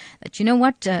home that, you know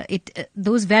what,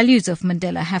 those values of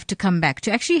Mandela have to come back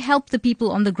to actually help the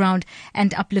people on the ground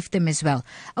and uplift them as well.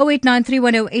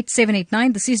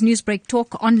 089-310-8789. This is Newsbreak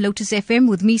Talk on Lotus FM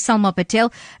with me, Salma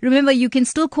Patel. Remember, you can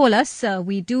still call us.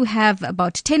 We do have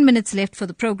about 10 minutes left for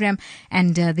the program,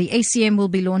 and the ACM will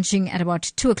be launching at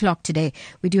about 2 o'clock today.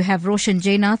 We do have Roshan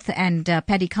Jainath and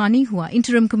Paddy Carney, who are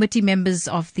interim committee members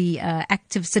of the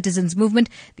Active Citizens Movement.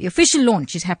 The official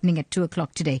launch is happening at 2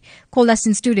 o'clock today. Call us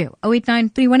in studio,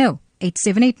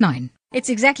 089-310-8789. It's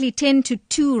exactly 10 to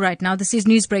 2 right now. This is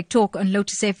Newsbreak Talk on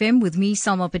Lotus FM with me,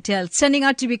 Salma Patel. It's turning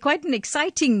out to be quite an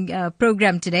exciting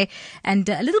program today. And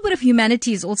a little bit of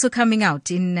humanity is also coming out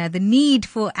in the need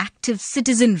for active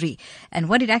citizenry and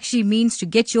what it actually means to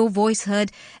get your voice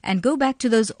heard and go back to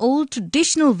those old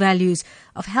traditional values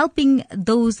of helping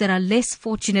those that are less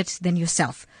fortunate than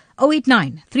yourself.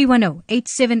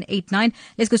 089-310-8789.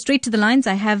 Let's go straight to the lines.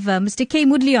 I have Mr. K.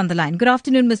 Mudley on the line. Good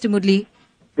afternoon, Mr. Mudley.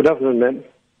 Good afternoon, ma'am.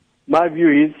 My view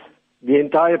is the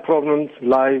entire problem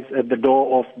lies at the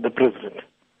door of the president.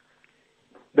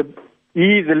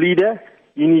 He is the leader.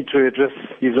 He needs to address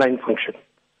his line function.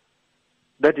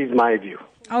 That is my view.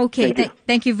 Okay,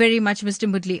 thank you very much, Mr.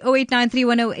 Mudley.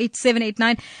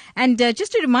 089-310-8789. And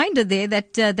just a reminder there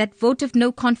that that vote of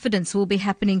no confidence will be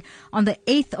happening on the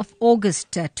 8th of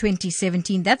August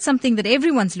 2017. That's something that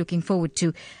everyone's looking forward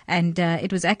to. And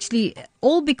it was actually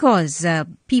all because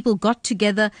people got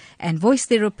together and voiced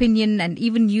their opinion and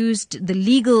even used the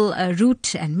legal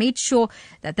route and made sure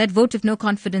that that vote of no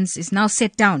confidence is now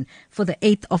set down for the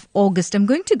 8th of August. I'm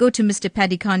going to go to Mr.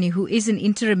 Paddy Carney, who is an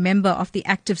interim member of the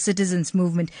Active Citizens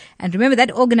Movement. And remember,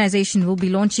 that organization will be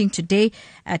launching today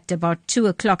at about 2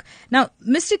 o'clock. Now,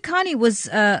 Mr. Carney was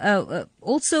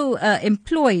also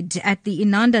employed at the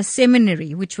Inanda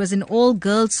Seminary, which was an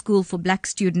all-girls school for black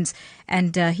students.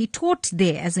 And he taught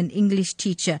there as an English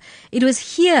teacher. It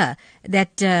was here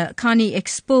that Carney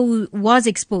was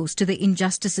exposed to the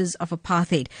injustices of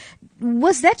apartheid.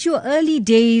 Was that your early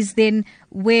days then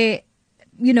where,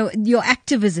 you know, your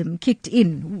activism kicked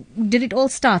in? Did it all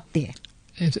start there?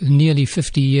 Nearly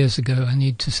 50 years ago, I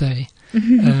need to say.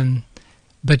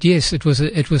 But yes, it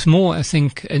was more, I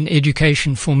think, an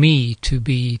education for me to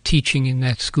be teaching in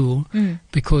that school,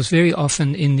 because very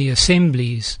often in the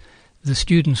assemblies, the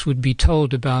students would be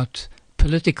told about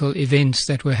political events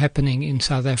that were happening in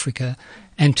South Africa,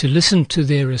 and to listen to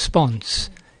their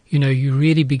response, you know, you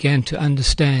really began to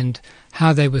understand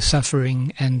how they were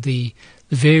suffering and the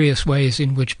various ways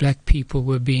in which black people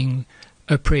were being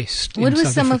oppressed. What were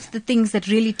some of the things that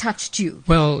really touched you?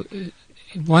 Well,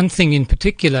 one thing in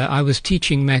particular, I was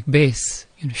teaching Macbeth,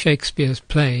 Shakespeare's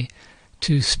play,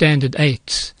 to standard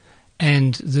 8s,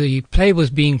 and the play was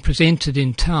being presented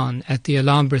in town at the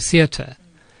Alhambra Theatre,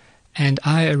 and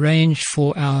I arranged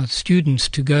for our students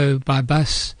to go by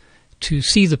bus to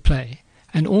see the play,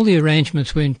 and all the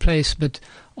arrangements were in place, but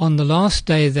on the last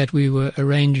day that we were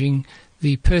arranging,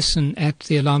 the person at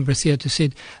the Alhambra Theatre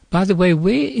said, "By the way,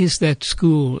 where is that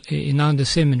school, Inanda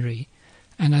Seminary?"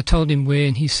 And I told him where,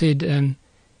 and he said,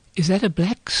 "Is that a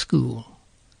black school?"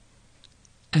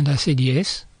 And I said,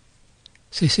 "Yes."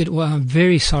 So he said, "Well, I'm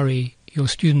very sorry, your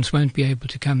students won't be able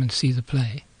to come and see the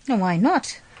play." No, why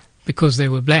not? Because they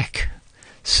were black.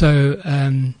 So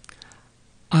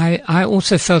I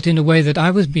also felt in a way that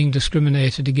I was being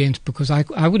discriminated against because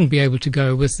I wouldn't be able to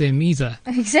go with them either.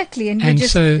 Exactly, and you're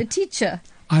just a teacher.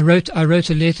 I wrote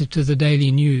a letter to the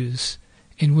Daily News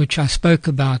in which I spoke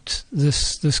about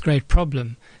this great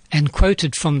problem and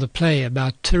quoted from the play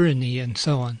about tyranny and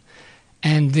so on.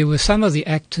 And there were some of the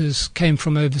actors came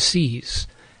from overseas,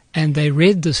 and they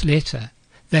read this letter.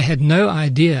 They had no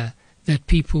idea that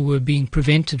people were being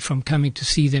prevented from coming to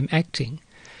see them acting.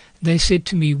 They said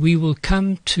to me, "We will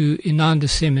come to Inanda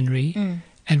Seminary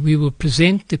and we will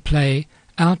present the play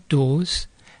outdoors,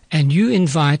 and you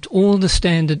invite all the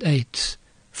standard 8s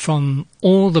from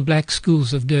all the black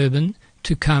schools of Durban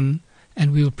to come,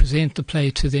 and we will present the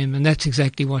play to them." And that's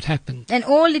exactly what happened. And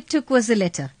all it took was a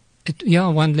letter.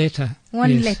 One letter.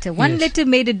 One letter. One letter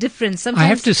made a difference. Sometimes I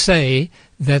have to say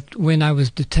that when I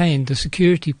was detained, the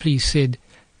security police said,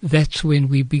 "That's when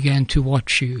we began to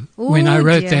watch you," when I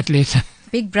wrote that letter.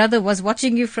 Big Brother was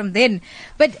watching you from then.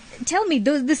 But tell me,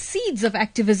 the seeds of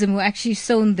activism were actually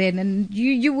sown then, and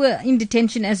you were in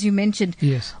detention, as you mentioned.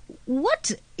 Yes.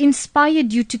 What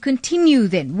inspired you to continue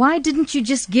then? Why didn't you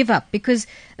just give up? Because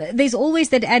there's always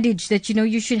that adage that,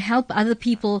 you should help other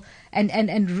people and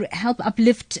help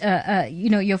uplift,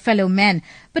 your fellow man.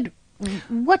 But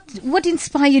what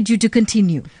inspired you to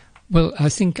continue? Well, I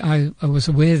think I was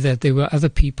aware that there were other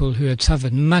people who had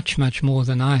suffered much, much more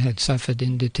than I had suffered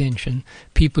in detention,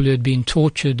 people who had been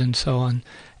tortured and so on,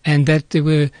 and that there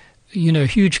were,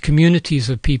 huge communities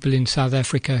of people in South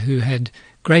Africa who had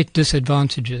great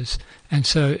disadvantages. And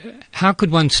so how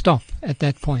could one stop at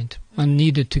that point? One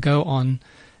needed to go on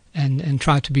and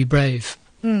try to be brave.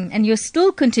 And you're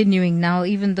still continuing now,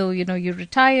 even though, you're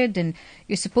retired and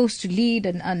you're supposed to lead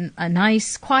a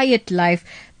nice, quiet life,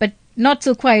 but not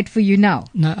so quiet for you now.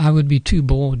 No, I would be too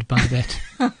bored by that.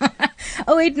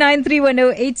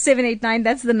 089-310-8789.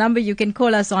 That's the number you can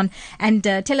call us on and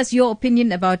tell us your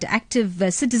opinion about active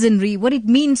citizenry, what it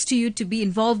means to you to be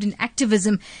involved in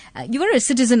activism. You are a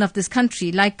citizen of this country,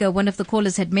 like one of the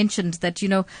callers had mentioned that,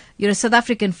 you're a South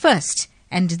African first.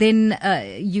 And then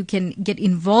you can get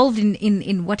involved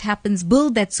in what happens,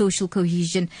 build that social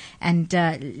cohesion, and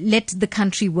let the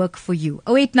country work for you.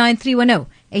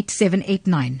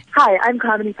 089-310-8789. Hi, I'm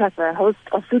Carmen Passa, host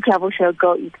of the travel show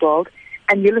Go Eat World,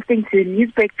 and you're listening to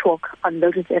Newsbreak Talk on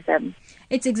Lotus FM.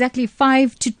 It's exactly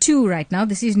 5 to 2 right now.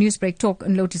 This is Newsbreak Talk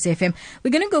on Lotus FM.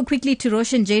 We're going to go quickly to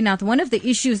Roshan Jainath. One of the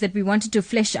issues that we wanted to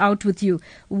flesh out with you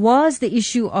was the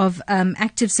issue of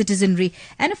active citizenry,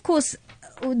 and of course,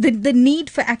 the need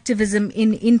for activism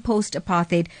in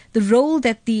post-apartheid, the role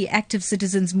that the active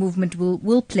citizens movement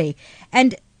will play.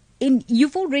 And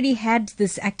you've already had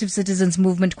this active citizens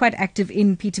movement quite active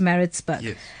in Pietermaritzburg.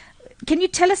 Yes. Can you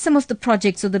tell us some of the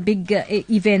projects or the big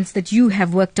events that you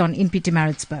have worked on in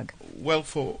Pietermaritzburg? Well,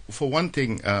 for one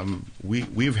thing,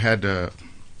 we've had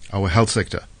our health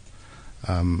sector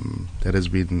that has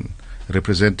been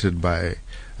represented by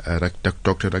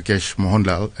Dr. Rakesh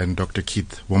Mohanlal and Dr.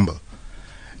 Keith Womble.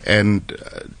 And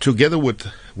together with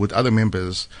other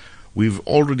members, we've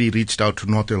already reached out to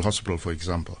North Hill Hospital, for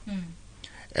example.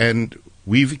 And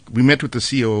we met with the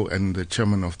CEO and the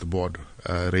chairman of the board,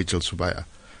 Rachel Subaya.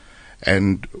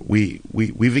 And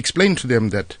we've explained to them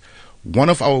that one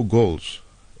of our goals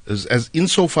is, as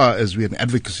insofar as we're an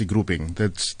advocacy grouping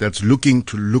that's looking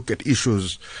to look at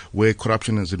issues where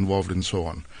corruption is involved and so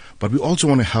on, but we also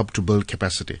want to help to build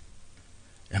capacity.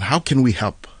 And how can we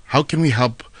help? How can we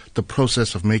help the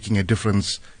process of making a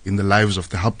difference in the lives of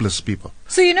the helpless people?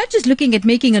 So you're not just looking at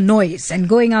making a noise and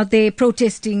going out there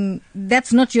protesting.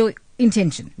 That's not your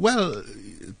intention. Well,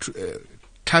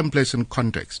 time, place, and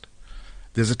context.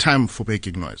 There's a time for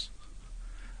making noise,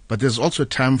 but there's also a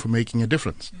time for making a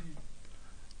difference.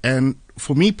 And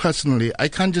for me personally, I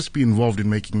can't just be involved in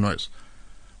making noise.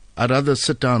 I'd rather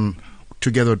sit down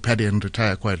together with Paddy and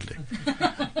retire quietly.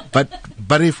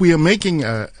 But if we are making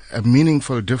a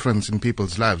meaningful difference in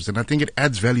people's lives, then I think it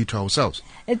adds value to ourselves.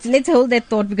 Let's hold that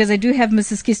thought, because I do have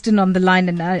Mrs. Kiston on the line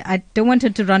and I don't want her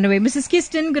to run away. Mrs.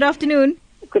 Kiston, good afternoon.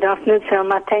 Good afternoon,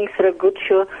 Salma. Thanks for a good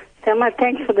show. Salma,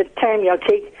 thanks for the time you'll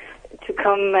take to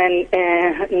come and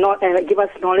give us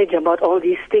knowledge about all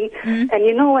these things. And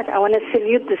you know what? I want to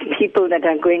salute these people that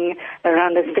are going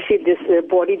around, especially this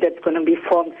body that's going to be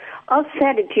formed. How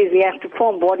sad it is we have to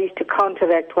form bodies to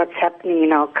counteract what's happening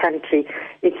in our country.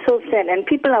 It's so sad. And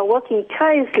people are working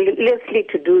tirelessly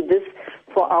to do this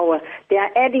they are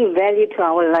adding value to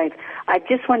our life. I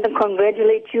just want to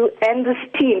congratulate you and this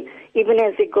team, even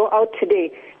as they go out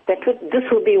today, this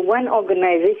will be one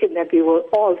organization that we will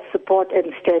all support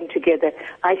and stand together.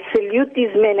 I salute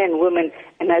these men and women,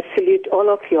 and I salute all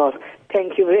of you.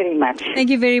 Thank you very much. Thank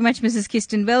you very much, Mrs.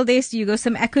 Kirsten. Well, there you go.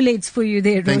 Some accolades for you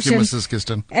there, Roshan. Thank you, Mrs.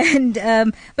 Kirsten. And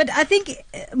but I think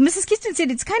Mrs. Kirsten said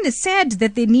it's kind of sad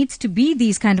that there needs to be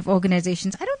these kind of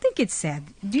organizations. I don't think it's sad.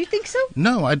 Do you think so?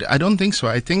 No, I don't think so.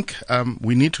 I think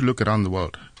we need to look around the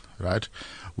world, right?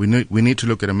 We need to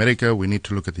look at America. We need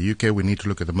to look at the UK. We need to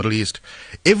look at the Middle East.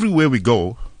 Everywhere we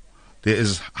go, there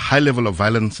is high level of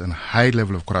violence and high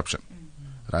level of corruption,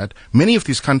 right? Many of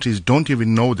these countries don't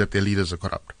even know that their leaders are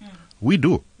corrupt. We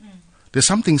do. There's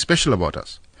something special about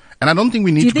us. And I don't think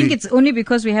we need to Do you think it's only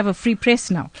because we have a free press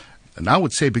now? And I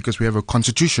would say because we have a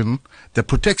constitution that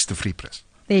protects the free press.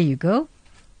 There you go.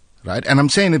 Right? And I'm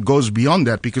saying it goes beyond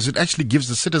that because it actually gives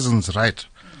the citizens right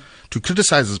to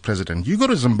criticize this president. You go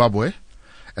to Zimbabwe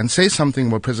and say something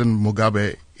about President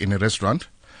Mugabe in a restaurant.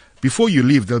 Before you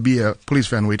leave, there'll be a police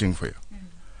van waiting for you.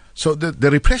 So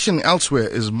the repression elsewhere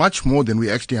is much more than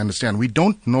we actually understand. We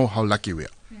don't know how lucky we are.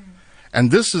 And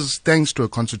this is thanks to a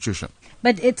constitution.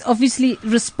 But it's obviously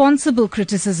responsible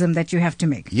criticism that you have to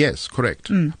make. Yes, correct.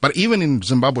 But even in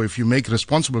Zimbabwe, if you make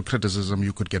responsible criticism,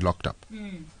 you could get locked up.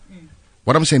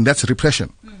 What I'm saying, that's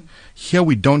repression. Here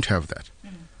we don't have that.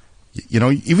 You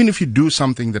know, even if you do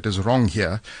something that is wrong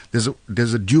here,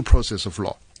 there's a due process of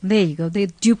law. There you go, the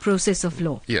due process of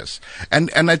law. Yes. And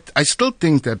I still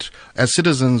think that as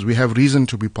citizens, we have reason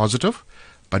to be positive,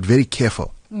 but very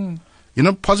careful. You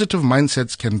know, positive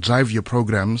mindsets can drive your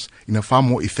programs in a far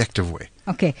more effective way.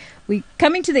 Okay, we're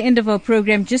coming to the end of our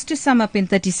program. Just to sum up in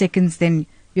 30 seconds then,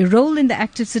 your role in the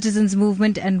active citizens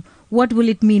movement and what will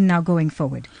it mean now going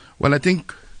forward? Well, I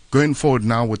think going forward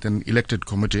now with an elected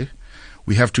committee,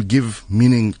 we have to give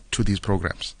meaning to these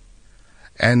programs.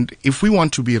 And if we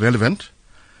want to be relevant,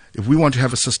 if we want to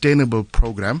have a sustainable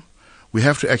program, we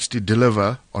have to actually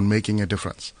deliver on making a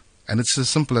difference. And it's as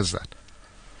simple as that.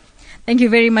 Thank you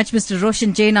very much, Mr.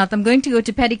 Roshan Jainath. I'm going to go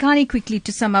to Paddy Khani quickly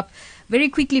to sum up. Very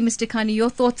quickly, Mr. Khani, your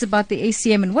thoughts about the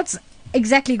ACM and what's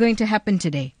exactly going to happen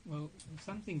today? Well,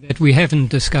 something that we haven't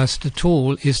discussed at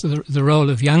all is the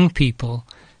role of young people.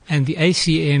 And the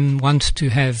ACM wants to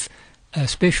have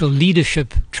special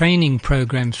leadership training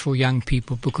programs for young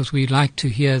people because we like to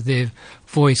hear their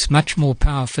voice much more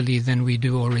powerfully than we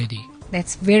do already.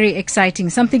 That's very exciting.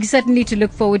 Something certainly to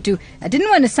look forward to. I didn't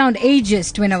want to sound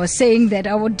ageist when I was saying that.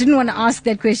 I didn't want to ask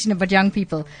that question about young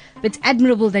people. But it's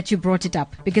admirable that you brought it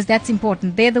up because that's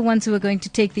important. They're the ones who are going to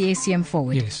take the ACM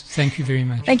forward. Yes, thank you very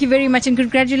much. Thank you very much and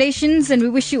congratulations. And we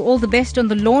wish you all the best on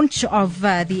the launch of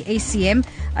the ACM.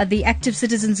 The Active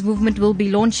Citizens Movement will be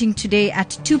launching today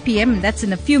at 2 p.m. That's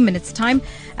in a few minutes' time.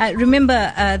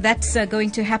 Remember, that's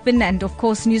going to happen. And of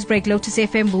course, Newsbreak Lotus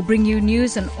FM will bring you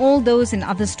news on all those and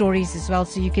other stories as well,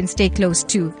 so you can stay close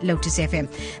to Lotus FM.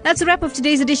 That's a wrap of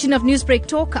today's edition of Newsbreak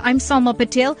Talk. I'm Salma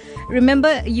Patel.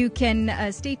 Remember, you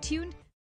can stay tuned.